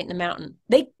wasn't fighting the mountain,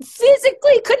 they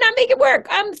physically could not make it work.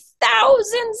 I'm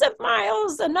thousands of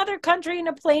miles, another country, and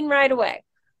a plane ride away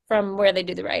from where they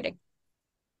do the writing.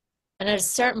 And at a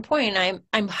certain point,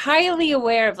 I'm highly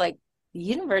aware of like the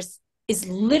universe is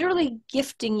literally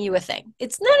gifting you a thing.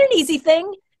 It's not an easy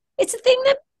thing. It's a thing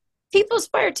that people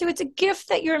aspire to. It's a gift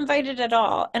that you're invited at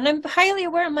all. And I'm highly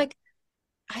aware. I'm like,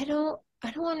 I don't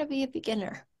want to be a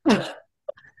beginner.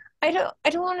 I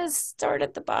don't want to start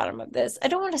at the bottom of this. I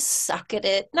don't want to suck at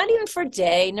it. Not even for a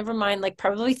day, never mind like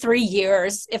probably 3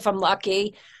 years if I'm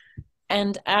lucky.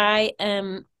 And I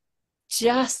am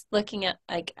just looking at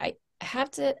like I have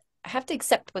to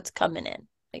accept what's coming in.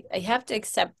 Like I have to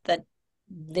accept that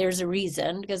there's a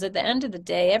reason because at the end of the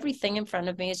day, everything in front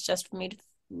of me is just for me to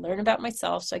learn about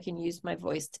myself so I can use my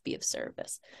voice to be of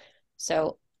service.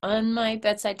 So on my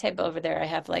bedside table over there, I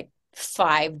have like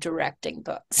 5 directing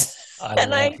books. I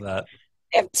And love I that.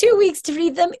 have 2 weeks to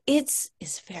read them. It's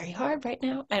very hard right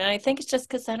now. And I think it's just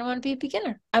because I don't want to be a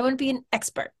beginner. I want to be an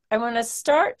expert. I want to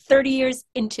start 30 years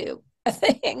into a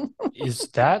thing. Is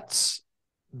that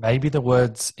maybe the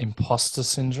words imposter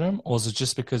syndrome, or is it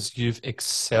just because you've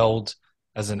excelled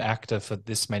as an actor for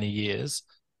this many years?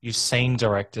 You've seen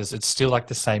directors, it's still like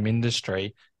the same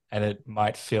industry, and it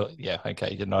might feel, yeah,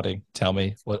 okay, you're nodding. Tell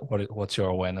me what's your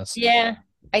awareness? Yeah,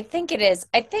 I think it is.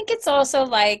 I think it's also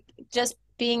like just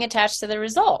being attached to the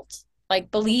result,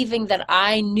 like believing that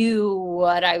I knew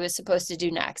what I was supposed to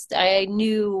do next. I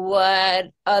knew what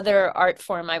other art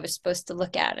form I was supposed to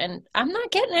look at. And I'm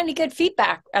not getting any good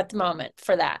feedback at the moment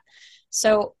for that.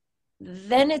 So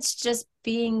then it's just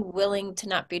being willing to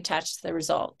not be attached to the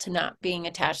result, to not being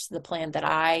attached to the plan that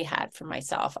I had for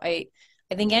myself. I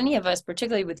think any of us,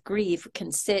 particularly with grief,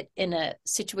 can sit in a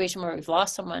situation where we've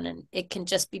lost someone and it can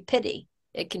just be pity.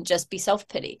 It can just be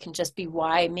self-pity. It can just be,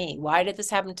 why me? Why did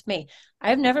this happen to me?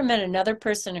 I've never met another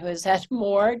person who has had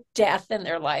more death in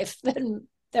their life than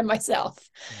myself.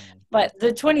 But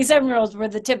the 27-year-olds were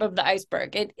the tip of the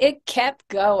iceberg. It kept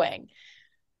going.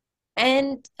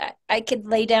 And I could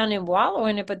lay down and wallow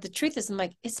in it, but the truth is, I'm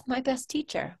like, it's my best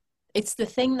teacher. It's the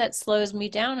thing that slows me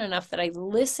down enough that I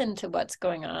listen to what's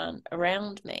going on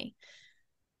around me.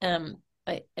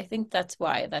 I think that's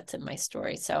why that's in my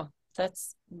story. So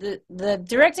that's the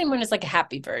directing one is like a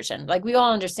happy version. Like we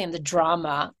all understand the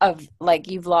drama of like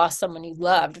you've lost someone you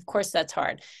loved. Of course, that's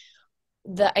hard.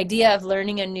 The idea of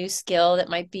learning a new skill that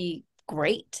might be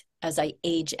great as I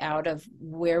age out of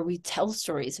where we tell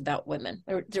stories about women.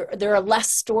 There are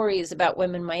less stories about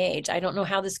women my age. I don't know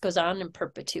how this goes on in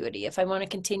perpetuity. If I want to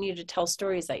continue to tell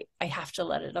stories, I have to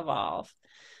let it evolve.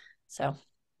 So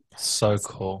So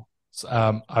cool. So,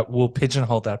 I will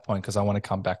pigeonhole that point because I want to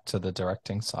come back to the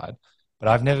directing side. But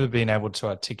I've never been able to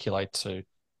articulate to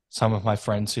some of my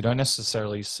friends who don't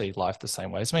necessarily see life the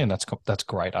same way as me, and that's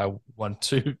great. I want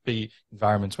to be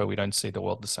environments where we don't see the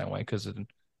world the same way because it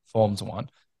informs one.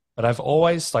 But I've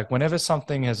always, like, whenever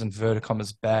something has inverted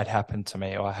commas bad happened to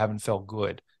me or I haven't felt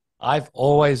good, I've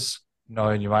always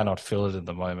known, you might not feel it at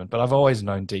the moment, but I've always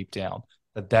known deep down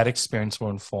that that experience will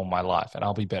inform my life and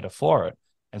I'll be better for it.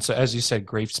 And so, as you said,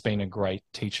 grief's been a great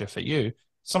teacher for you.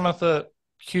 Some of the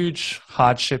huge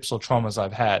hardships or traumas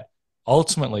I've had,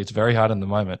 ultimately, it's very hard in the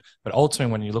moment, but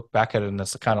ultimately, when you look back at it and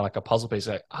it's kind of like a puzzle piece,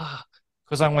 like,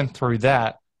 because I went through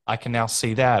that, I can now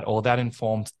see that, or that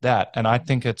informed that. And I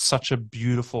think it's such a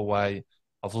beautiful way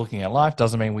of looking at life.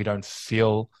 Doesn't mean we don't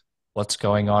feel what's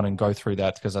going on and go through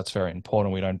that because that's very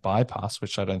important. We don't bypass,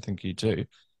 which I don't think you do.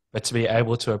 But to be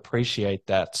able to appreciate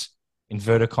that,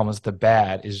 inverted commas, the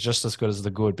bad is just as good as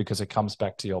the good because it comes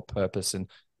back to your purpose in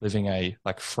living a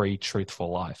like free, truthful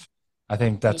life. I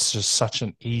think that's just such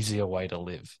an easier way to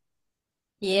live.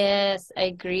 Yes, I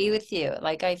agree with you.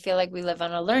 Like, I feel like we live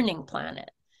on a learning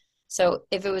planet. So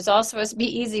if it was all supposed to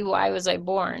be easy, why was I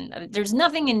born? There's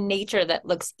nothing in nature that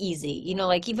looks easy. You know,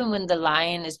 like even when the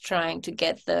lion is trying to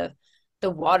get the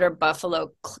water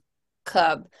buffalo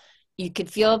cub, you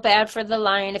could feel bad for the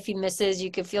lion if he misses.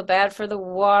 You could feel bad for the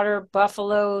water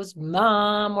buffalo's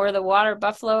mom or the water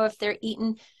buffalo if they're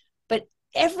eaten. But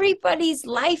everybody's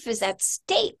life is at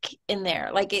stake in there.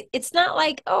 Like it's not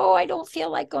like, oh, I don't feel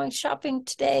like going shopping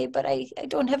today, but I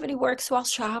don't have any work, so I'll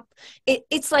shop.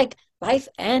 It's like life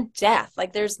and death.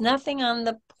 Like there's nothing on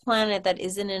the planet that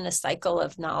isn't in a cycle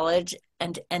of knowledge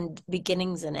and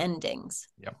beginnings and endings.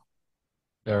 Yeah,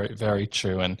 very, very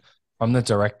true. And from the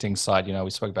directing side, we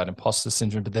spoke about imposter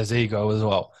syndrome, but there's ego as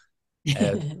well.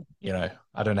 And,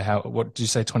 I don't know what do you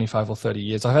say, 25 or 30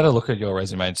 years? I've had a look at your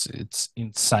resume. It's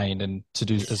insane. And to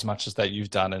do as much as that you've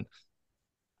done and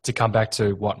to come back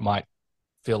to what might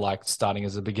feel like starting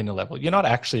as a beginner level. You're not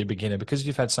actually a beginner because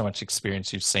you've had so much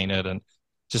experience, you've seen it. And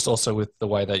just also with the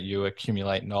way that you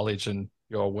accumulate knowledge and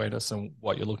your awareness and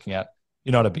what you're looking at,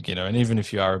 you're not a beginner. And even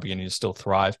if you are a beginner, you still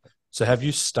thrive. So have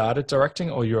you started directing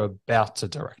or you're about to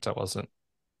direct? I wasn't.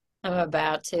 I'm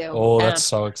about to. Oh, that's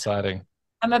so exciting.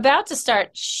 I'm about to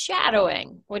start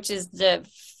shadowing, which is the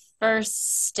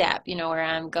first step, where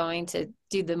I'm going to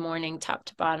do the morning top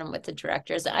to bottom with the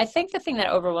directors. I think the thing that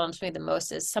overwhelms me the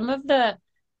most is some of the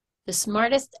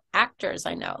smartest actors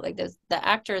I know, like the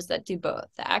actors that do both,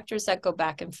 the actors that go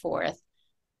back and forth.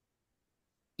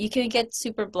 You can get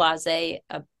super blasé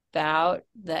about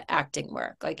the acting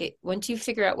work. Like once you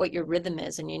figure out what your rhythm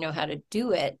is and you know how to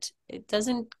do it,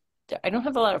 I don't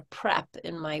have a lot of prep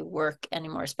in my work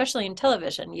anymore, especially in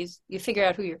television. You figure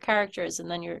out who your character is, and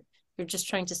then you're just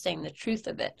trying to stay in the truth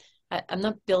of it. I'm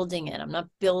not building it. I'm not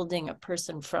building a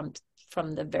person from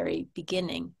the very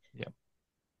beginning. Yeah.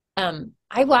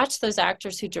 I watch those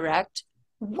actors who direct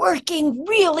working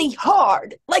really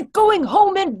hard, like going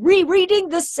home and rereading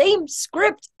the same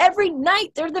script every night.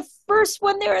 They're the first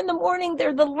one there in the morning.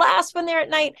 They're the last one there at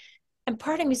night. And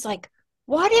part of me is like,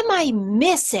 what am I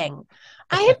missing?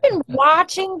 I have been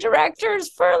watching directors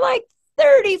for like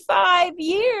 35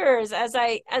 years as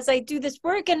I do this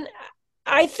work, and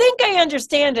I think I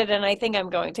understand it, and I think I'm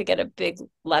going to get a big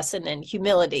lesson in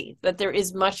humility, that there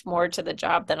is much more to the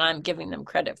job than I'm giving them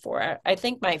credit for. I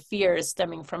think my fear is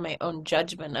stemming from my own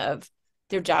judgment of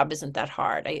their job isn't that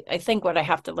hard. I think what I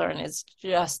have to learn is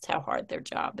just how hard their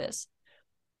job is.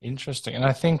 Interesting. And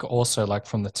I think also like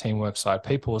from the teamwork side,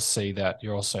 people will see that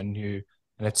you're also new,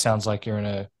 and it sounds like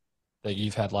that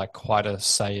you've had like quite a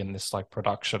say in this like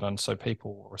production. And so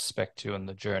people will respect you in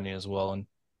the journey as well. And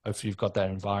hopefully you've got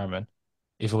that environment.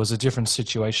 If it was a different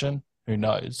situation, who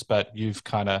knows? But you've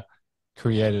kind of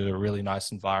created a really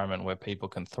nice environment where people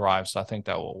can thrive. So I think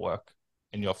that will work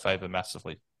in your favor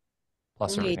massively,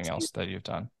 plus Me everything too. else that you've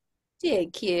done.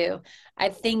 Thank you. I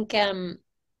think our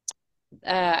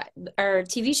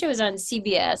TV show is on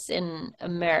CBS in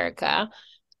America,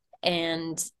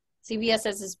 and CBS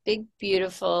has this big,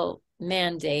 beautiful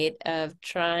mandate of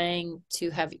trying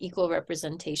to have equal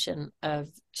representation of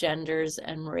genders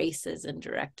and races in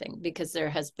directing, because there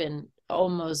has been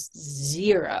almost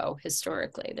zero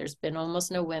historically. There's been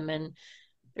almost no women.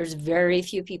 There's very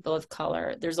few people of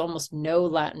color. There's almost no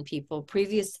Latin people.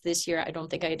 Previous to this year, I don't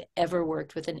think I'd ever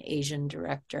worked with an Asian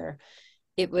director.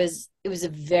 It was a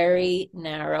very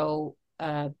narrow,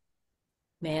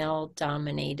 male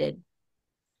dominated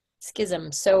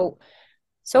schism. So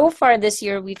far this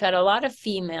year, we've had a lot of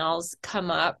females come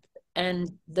up, and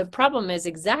the problem is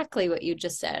exactly what you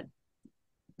just said.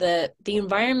 The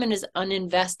environment is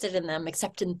uninvested in them,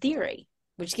 except in theory,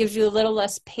 which gives you a little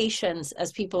less patience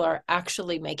as people are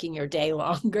actually making your day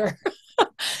longer.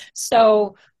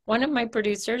 So one of my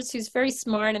producers, who's very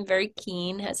smart and very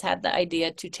keen, has had the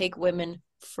idea to take women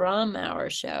from our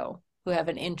show who have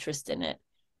an interest in it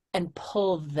and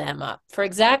pull them up for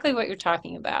exactly what you're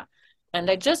talking about. And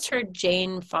I just heard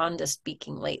Jane Fonda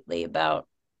speaking lately about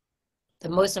the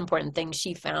most important thing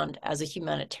she found as a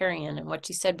humanitarian. And what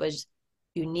she said was,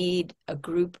 you need a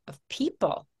group of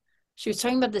people. She was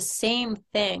talking about the same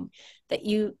thing, that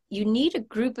you need a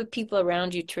group of people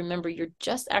around you to remember you're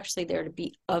just actually there to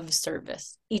be of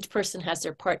service. Each person has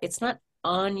their part. It's not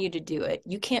on you to do it.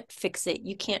 You can't fix it.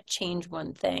 You can't change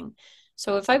one thing.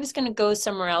 So if I was going to go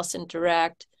somewhere else and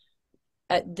direct,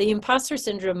 the imposter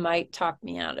syndrome might talk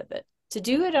me out of it. To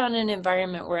do it on an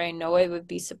environment where I know I would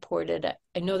be supported,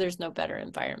 I know there's no better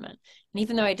environment. And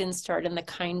even though I didn't start in the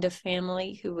kind of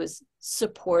family who was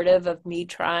supportive of me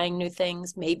trying new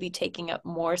things, maybe taking up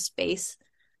more space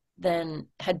than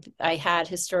I had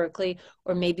historically,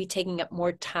 or maybe taking up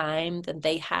more time than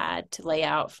they had to lay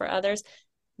out for others.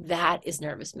 That is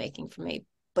nervous making for me.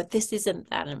 But this isn't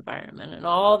that environment. And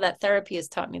all that therapy has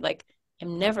taught me, like,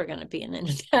 I'm never going to be in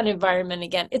that environment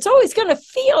again. It's always going to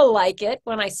feel like it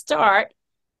when I start.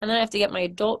 And then I have to get my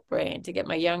adult brain, to get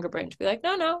my younger brain to be like,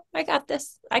 no, I got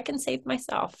this. I can save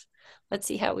myself. Let's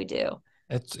see how we do.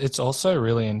 It's also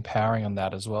really empowering on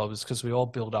that as well, because we all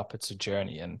build up. It's a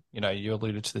journey. And, you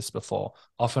alluded to this before.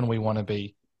 Often we want to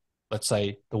be, let's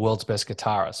say, the world's best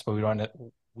guitarist, but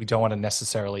we don't want to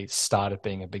necessarily start at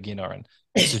being a beginner. And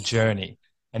it's a journey.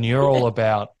 And you're all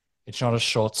about, it's not a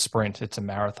short sprint, it's a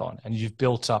marathon. And you've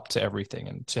built up to everything.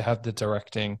 And to have the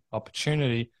directing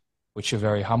opportunity, which you're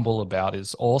very humble about,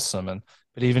 is awesome.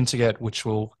 But even to get, which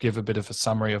we'll give a bit of a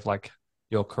summary of like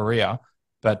your career,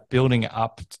 but building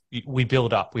up, we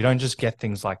build up. We don't just get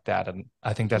things like that. And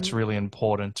I think that's really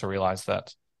important to realize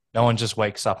that no one just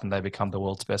wakes up and they become the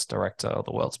world's best director or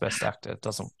the world's best actor. It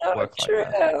doesn't work like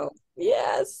that.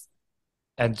 Yes.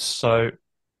 And so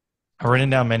I've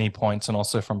written down many points, and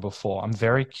also from before. I'm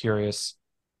very curious.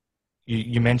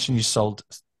 You mentioned you sold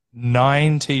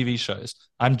 9 TV shows.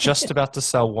 I'm just about to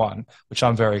sell one, which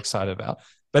I'm very excited about.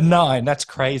 But 9, that's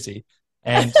crazy.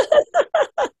 And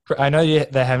I know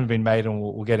they haven't been made, and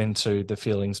we'll get into the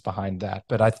feelings behind that.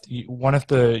 But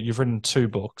you've written 2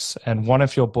 books, and one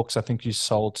of your books I think you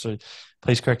sold to,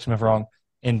 please correct me if I'm wrong,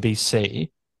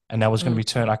 NBC, and that was going to be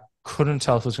turned. I couldn't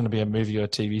tell if it was going to be a movie or a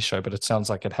TV show, but it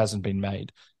sounds like it hasn't been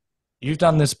made. You've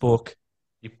done this book.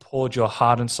 You poured your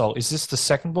heart and soul. Is this the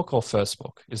second book or first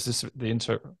book? Is this the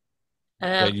intro?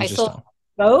 I sold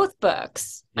both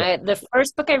books. Yeah. The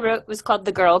first book I wrote was called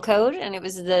The Girl Code, and it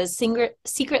was the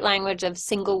secret language of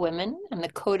single women and the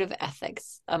code of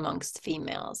ethics amongst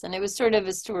females. And it was sort of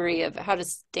a story of how to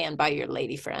stand by your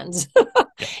lady friends,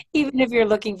 even if you're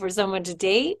looking for someone to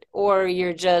date, or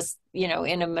you're just,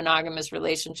 in a monogamous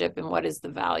relationship, and what is the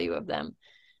value of them.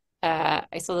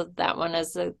 I sold that one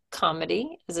as a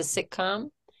comedy, as a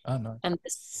sitcom. Oh, no. And the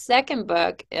second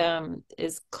book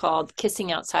is called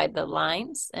Kissing Outside the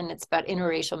Lines, and it's about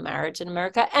interracial marriage in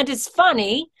America. And it's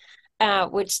funny,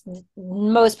 which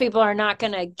most people are not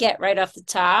going to get right off the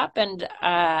top. And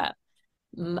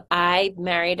I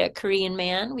married a Korean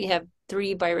man. We have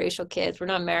 3 biracial kids. We're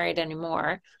not married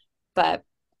anymore. But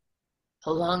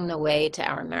along the way to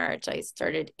our marriage, I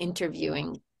started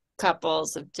interviewing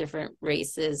couples of different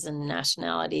races and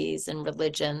nationalities and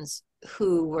religions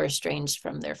who were estranged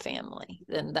from their family.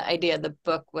 And the idea of the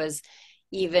book was,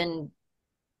 even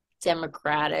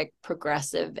democratic,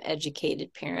 progressive,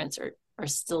 educated parents are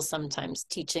still sometimes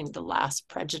teaching the last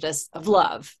prejudice of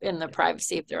love in the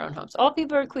privacy of their own homes. All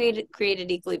people are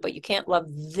created equally, but you can't love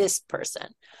this person.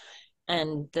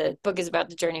 And the book is about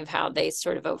the journey of how they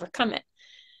sort of overcome it.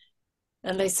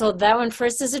 And I sold that one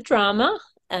first as a drama,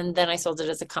 and then I sold it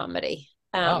as a comedy.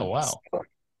 Oh, wow. So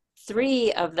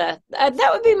 3 of that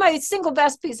would be my single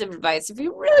best piece of advice. If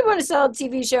you really want to sell a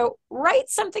TV show, write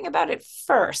something about it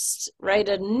first. Write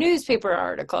a newspaper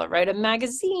article, write a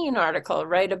magazine article,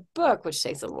 write a book, which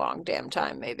takes a long damn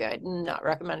time. Maybe I'm not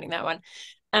recommending that one.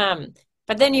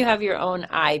 But then you have your own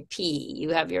IP. You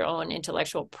have your own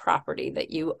intellectual property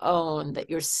that you own, that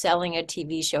you're selling a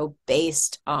TV show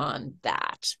based on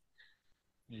that.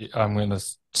 I'm going to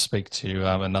speak to you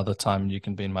another time. You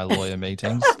can be in my lawyer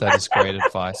meetings. That is great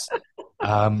advice.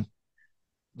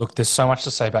 Look, there's so much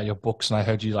to say about your books, and I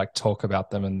heard you talk about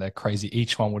them, and they're crazy.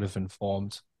 Each one would have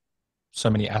informed so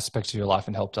many aspects of your life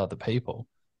and helped other people.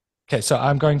 Okay, so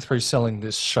I'm going through selling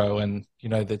this show, and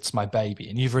that's my baby.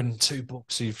 And you've written 2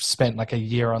 books. You've spent a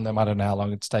year on them. I don't know how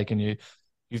long it's taken you.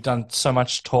 You've done so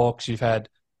much talks.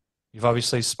 You've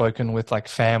obviously spoken with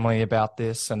family about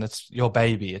this, and it's your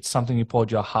baby. It's something you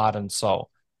poured your heart and soul.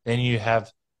 Then you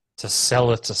have to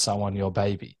sell it to someone, your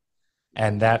baby.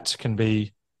 And that can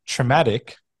be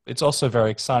traumatic. It's also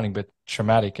very exciting, but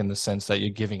traumatic in the sense that you're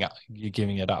giving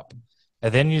it up.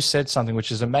 And then you said something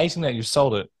which is amazing, that you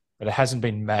sold it, but it hasn't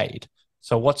been made.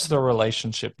 So what's the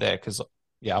relationship there? Because,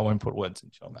 I won't put words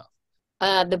into your mouth.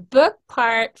 The book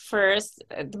part first.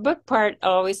 The book part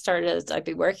always started as I'd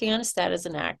be working on a set as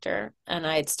an actor, and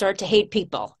I'd start to hate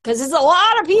people because there's a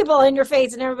lot of people in your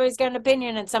face, and everybody's got an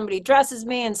opinion, and somebody dresses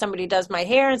me, and somebody does my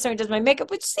hair, and somebody does my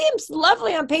makeup, which seems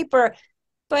lovely on paper,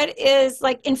 but is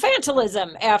like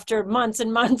infantilism after months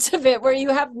and months of it, where you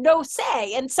have no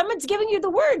say, and someone's giving you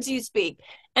the words you speak,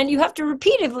 and you have to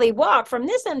repeatedly walk from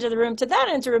this end of the room to that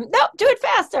end of the room. No, do it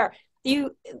faster.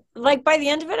 By the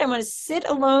end of it, I want to sit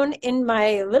alone in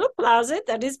my little closet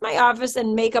that is my office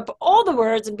and make up all the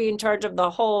words and be in charge of the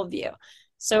whole view.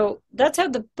 So that's how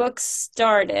the book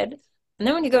started. And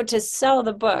then when you go to sell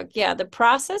the book, yeah, the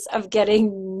process of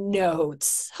getting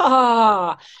notes.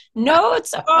 Ah,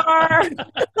 notes are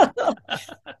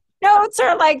notes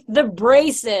are like the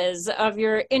braces of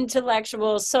your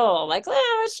intellectual soul. Like,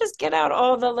 let's just get out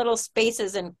all the little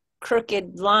spaces and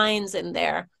crooked lines in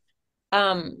there.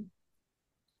 I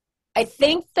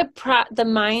think the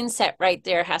mindset right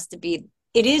there has to be,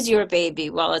 it is your baby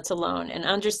while it's alone, and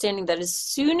understanding that as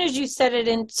soon as you set it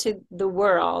into the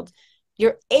world,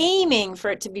 you're aiming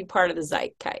for it to be part of the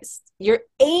zeitgeist. You're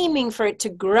aiming for it to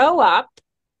grow up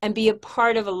and be a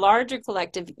part of a larger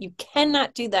collective. You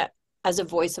cannot do that as a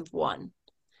voice of one.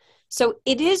 So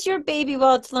it is your baby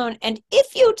while it's alone. And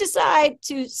if you decide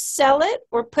to sell it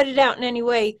or put it out in any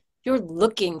way, you're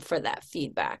looking for that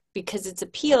feedback because its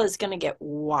appeal is going to get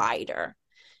wider.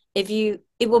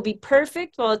 It will be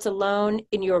perfect while it's alone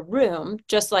in your room,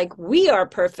 just like we are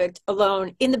perfect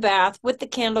alone in the bath with the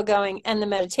candle going and the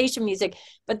meditation music.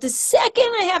 But the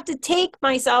second I have to take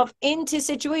myself into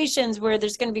situations where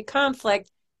there's going to be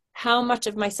conflict, how much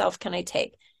of myself can I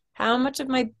take? How much of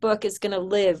my book is going to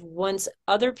live once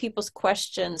other people's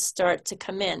questions start to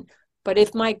come in? But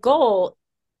if my goal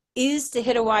is to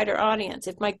hit a wider audience,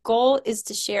 if my goal is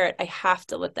to share it, I have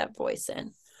to let that voice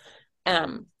in.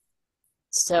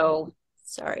 So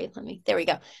sorry, there we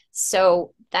go.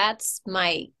 So that's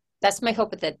my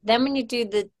hope with it. Then when you do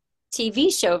the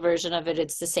TV show version of it,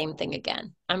 it's the same thing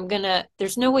again.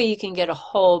 There's no way you can get a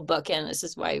whole book in. This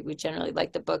is why we generally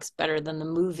like the books better than the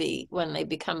movie when they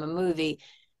become a movie.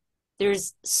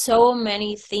 There's so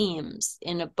many themes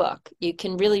in a book. You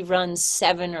can really run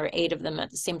 7 or 8 of them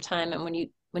at the same time. And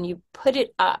when you put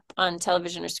it up on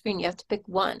television or screen, you have to pick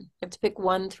one. You have to pick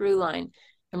one through line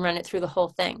and run it through the whole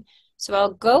thing. So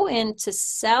I'll go in to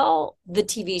sell the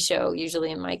TV show, usually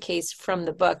in my case, from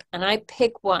the book, and I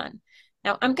pick one.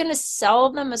 Now I'm going to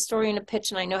sell them a story and a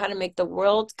pitch, and I know how to make the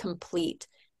world complete.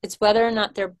 It's whether or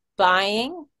not they're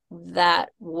buying that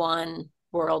one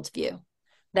worldview,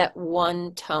 that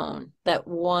one tone, that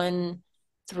one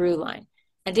through line.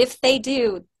 And if they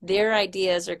do, their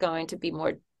ideas are going to be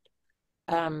more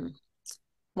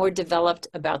developed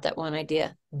about that one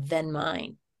idea than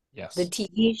mine. Yes. The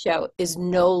TV show is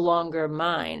no longer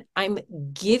mine. I'm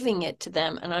giving it to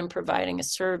them and I'm providing a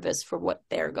service for what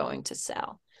they're going to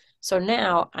sell. So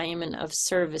now I am of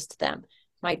service to them.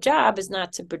 My job is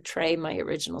not to betray my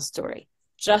original story.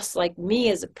 Just like me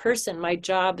as a person, my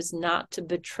job is not to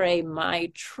betray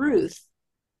my truth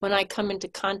when I come into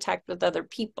contact with other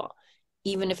people,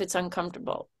 even if it's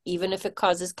uncomfortable, even if it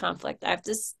causes conflict. I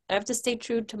have to stay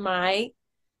true to my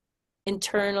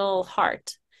internal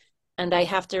heart. And I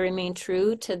have to remain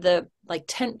true to the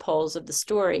tent poles of the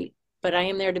story, but I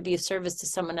am there to be of service to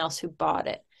someone else who bought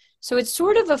it. So it's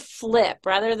sort of a flip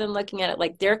rather than looking at it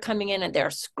like they're coming in and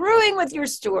they're screwing with your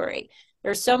story.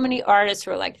 There are so many artists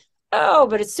who are like, oh,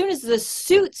 but as soon as the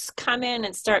suits come in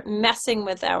and start messing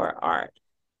with our art,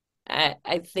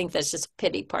 I think that's just a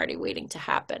pity party waiting to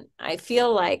happen. I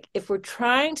feel like if we're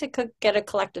trying to get a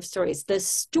collective stories, the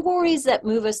stories that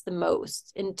move us the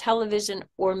most in television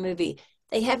or movie,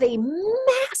 they have a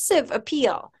massive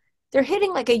appeal. They're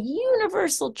hitting like a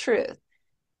universal truth.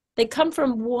 They come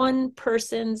from one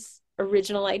person's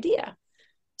original idea.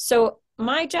 So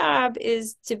my job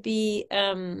is to be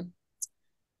an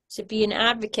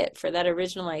advocate for that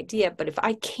original idea. But if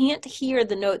I can't hear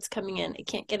the notes coming in, it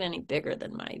can't get any bigger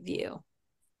than my view.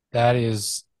 That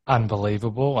is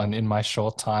unbelievable. And in my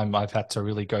short time, I've had to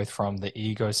really go from the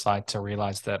ego side to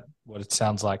realize that what it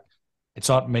sounds like, it's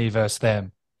not me versus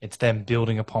them. It's them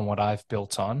building upon what I've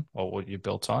built on or what you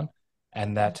built on.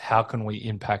 And that how can we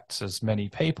impact as many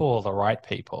people or the right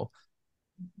people?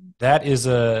 That is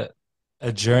a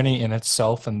journey in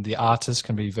itself. And the artist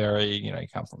can be very, you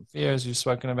come from fear, as you've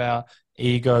spoken about,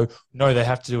 ego. No, they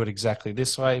have to do it exactly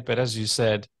this way. But as you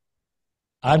said,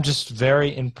 I'm just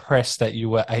very impressed that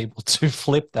you were able to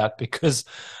flip that, because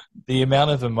the amount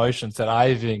of emotions that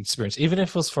I've experienced, even if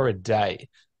it was for a day,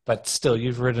 but still,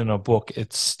 you've written a book.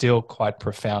 It's still quite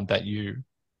profound that you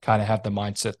kind of have the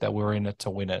mindset that we're in it to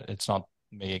win it. It's not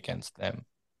me against them.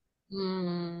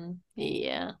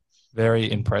 Yeah.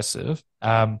 Very impressive.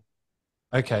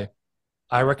 Okay.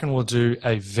 I reckon we'll do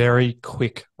a very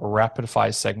quick rapid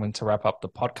fire segment to wrap up the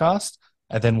podcast.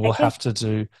 And then we'll have to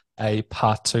do a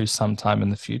part 2 sometime in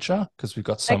the future because we've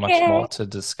got so much more to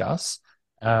discuss.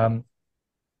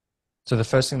 So the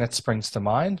first thing that springs to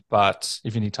mind, but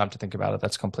if you need time to think about it,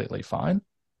 that's completely fine.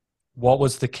 What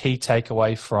was the key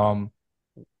takeaway from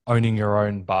owning your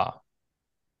own bar?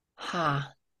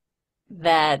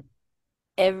 That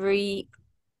every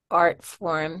art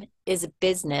form is a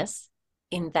business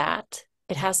in that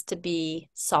it has to be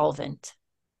solvent.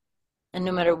 And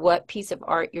no matter what piece of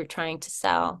art you're trying to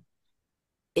sell,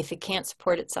 if it can't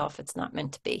support itself, it's not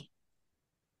meant to be.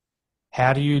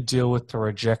 How do you deal with the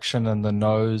rejection and the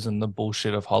no's and the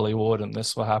bullshit of Hollywood and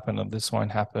this will happen and this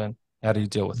won't happen? How do you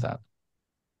deal with that?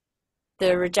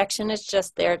 The rejection is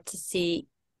just there to see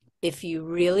if you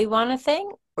really want a thing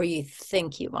or you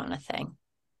think you want a thing.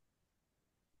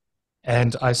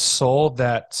 And I saw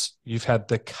that you've had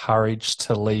the courage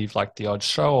to leave like the odd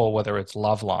show or whether it's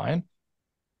Loveline.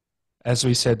 As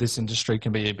we said, this industry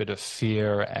can be a bit of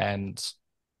fear and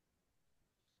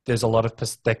there's a lot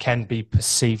of, there can be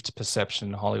perceived perception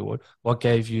in Hollywood. What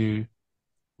gave you,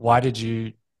 why did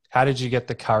you, how did you get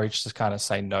the courage to kind of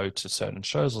say no to certain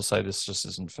shows or say this just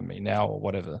isn't for me now or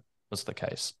whatever was the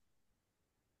case?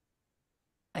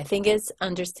 I think it's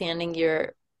understanding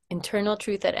your internal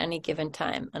truth at any given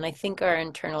time. And I think our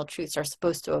internal truths are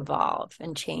supposed to evolve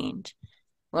and change.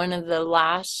 One of the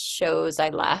last shows I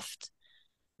left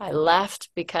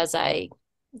because I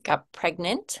got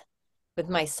pregnant with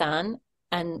my son.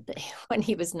 And when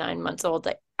he was 9 months old,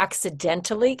 I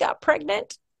accidentally got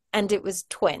pregnant and it was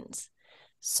twins.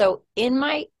 So in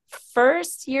my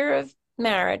first year of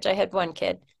marriage, I had one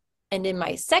kid. And in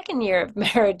my second year of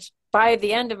marriage, by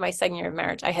the end of my second year of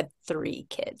marriage, I had 3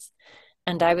 kids.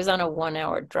 And I was on a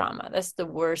 1-hour drama. That's the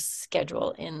worst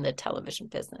schedule in the television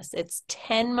business. It's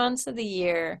 10 months of the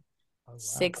year, Oh, wow.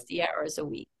 60 hours a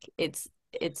week. It's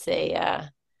a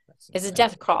That's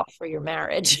death crawl for your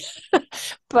marriage.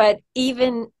 But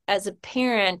even as a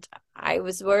parent, I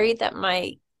was worried that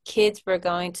my kids were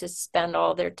going to spend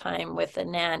all their time with a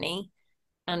nanny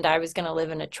and I was going to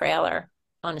live in a trailer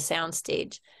on a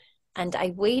soundstage. And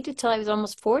I waited till I was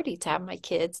almost 40 to have my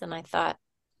kids. And I thought,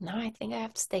 no, I think I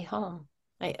have to stay home.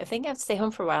 I think I have to stay home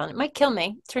for a while. And it might kill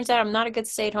me. Turns out I'm not a good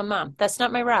stay-at-home mom. That's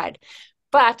not my ride.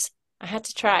 But I had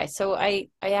to try. So I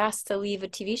asked to leave a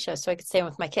TV show so I could stay home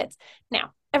with my kids.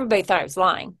 Now, everybody thought I was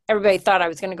lying. Everybody thought I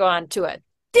was going to go on to a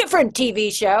different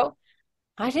TV show.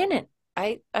 I didn't.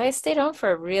 I stayed home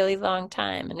for a really long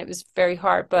time and it was very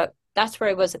hard. But that's where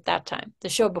I was at that time. The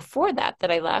show before that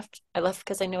I left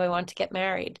because I knew I wanted to get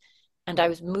married. And I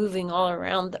was moving all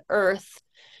around the earth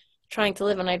trying to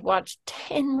live, and I'd watched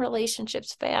 10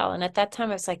 relationships fail. And at that time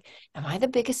I was like, am I the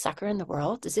biggest sucker in the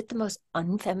world? Is it the most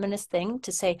unfeminist thing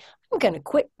to say, I'm going to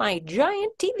quit my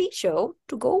giant TV show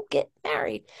to go get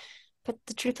married? But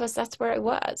the truth was that's where I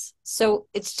was. So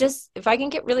it's just, if I can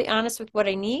get really honest with what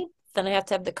I need, then I have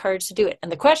to have the courage to do it.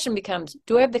 And the question becomes,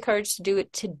 do I have the courage to do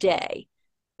it today?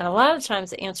 And a lot of times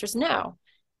the answer is no.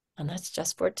 And that's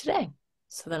just for today.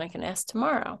 So then I can ask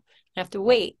tomorrow. I have to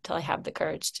wait till I have the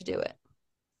courage to do it.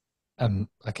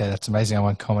 Okay, that's amazing. I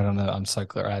won't comment on that. I'm so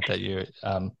glad that you're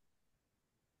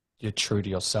true to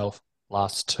yourself.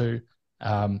 Last two.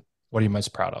 What are you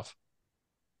most proud of?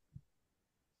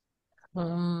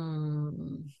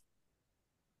 I'm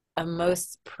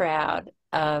most proud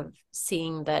of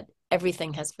seeing that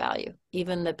everything has value,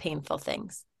 even the painful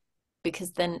things,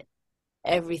 because then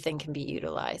everything can be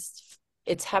utilized.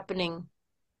 It's happening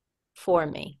for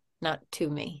me, not to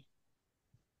me.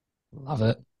 Love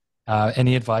it.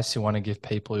 Any advice you want to give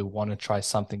people who want to try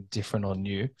something different or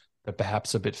new, but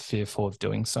perhaps a bit fearful of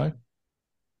doing so?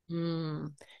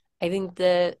 I think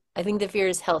the fear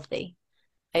is healthy.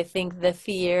 I think the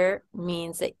fear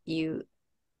means that you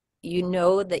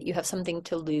know that you have something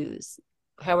to lose.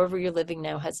 However you're living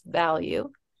now has value,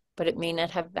 but it may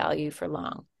not have value for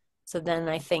long. So then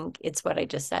I think it's what I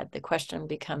just said. The question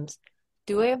becomes,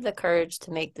 do I have the courage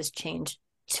to make this change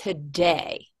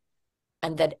today?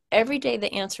 And that every day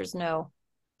the answer is no,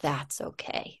 that's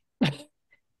okay.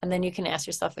 And then you can ask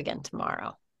yourself again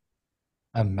tomorrow.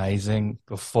 Amazing.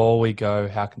 Before we go,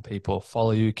 how can people follow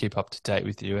you, keep up to date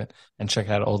with you, and check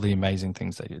out all the amazing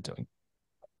things that you're doing?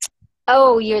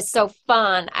 Oh, you're so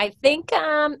fun. I think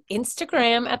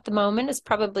Instagram at the moment is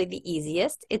probably the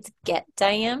easiest. It's Get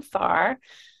Diane Farr.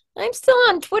 I'm still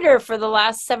on Twitter for the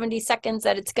last 70 seconds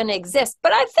that it's going to exist,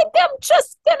 but I think I'm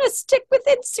just going to stick with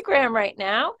Instagram right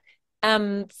now.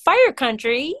 Fire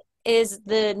Country is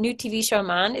the new TV show I'm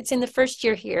on. It's in the first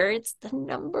year here. It's the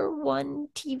 #1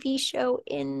 TV show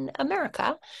in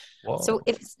America. Whoa. So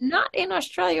if it's not in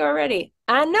Australia already,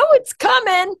 I know it's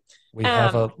coming. We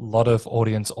have a lot of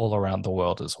audience all around the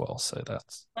world as well. So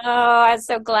that's. Oh, I'm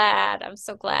so glad. I'm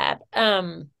so glad.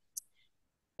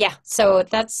 Yeah, so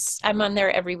I'm on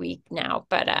there every week now.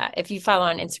 But if you follow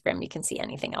on Instagram, you can see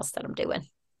anything else that I'm doing.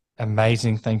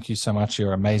 Amazing. Thank you so much.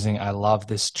 You're amazing. I love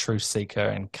this truth seeker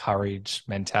and courage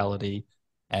mentality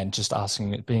and just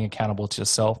being accountable to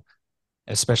yourself,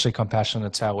 especially compassion.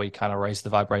 It's how we kind of raise the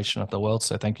vibration of the world.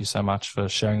 So thank you so much for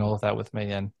sharing all of that with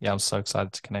me. And yeah, I'm so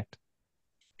excited to connect.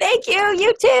 Thank you.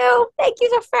 You too. Thank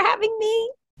you for having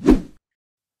me.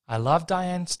 I love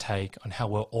Diane's take on how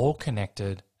we're all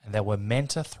connected and that we're meant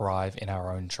to thrive in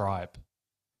our own tribe.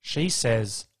 She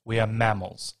says we are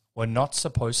mammals. We're not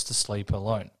supposed to sleep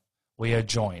alone. We are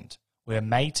joined. We are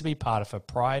made to be part of a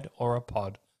pride or a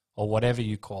pod or whatever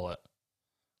you call it.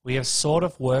 We have sort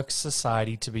of worked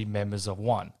society to be members of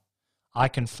one. I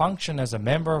can function as a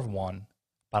member of one,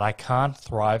 but I can't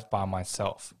thrive by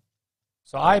myself.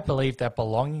 So I believe that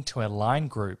belonging to aligned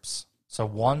groups, so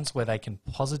ones where they can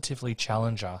positively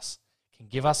challenge us, can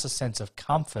give us a sense of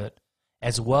comfort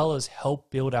as well as help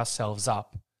build ourselves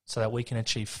up so that we can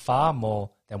achieve far more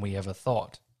than we ever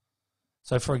thought.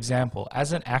 So for example,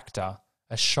 as an actor,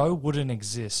 a show wouldn't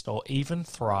exist or even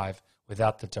thrive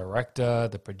without the director,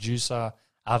 the producer,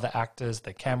 other actors,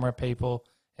 the camera people,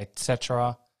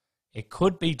 etc. It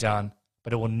could be done,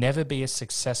 but it will never be as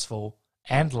successful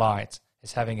and light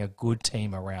as having a good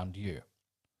team around you.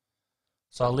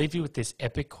 So I'll leave you with this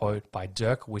epic quote by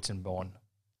Dirk Wittenborn.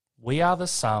 We are the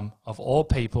sum of all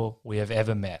people we have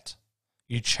ever met.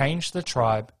 You change the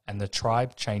tribe and the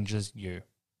tribe changes you.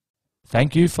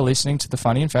 Thank you for listening to the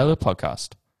Funny and Failure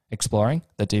podcast, exploring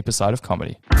the deeper side of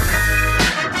comedy.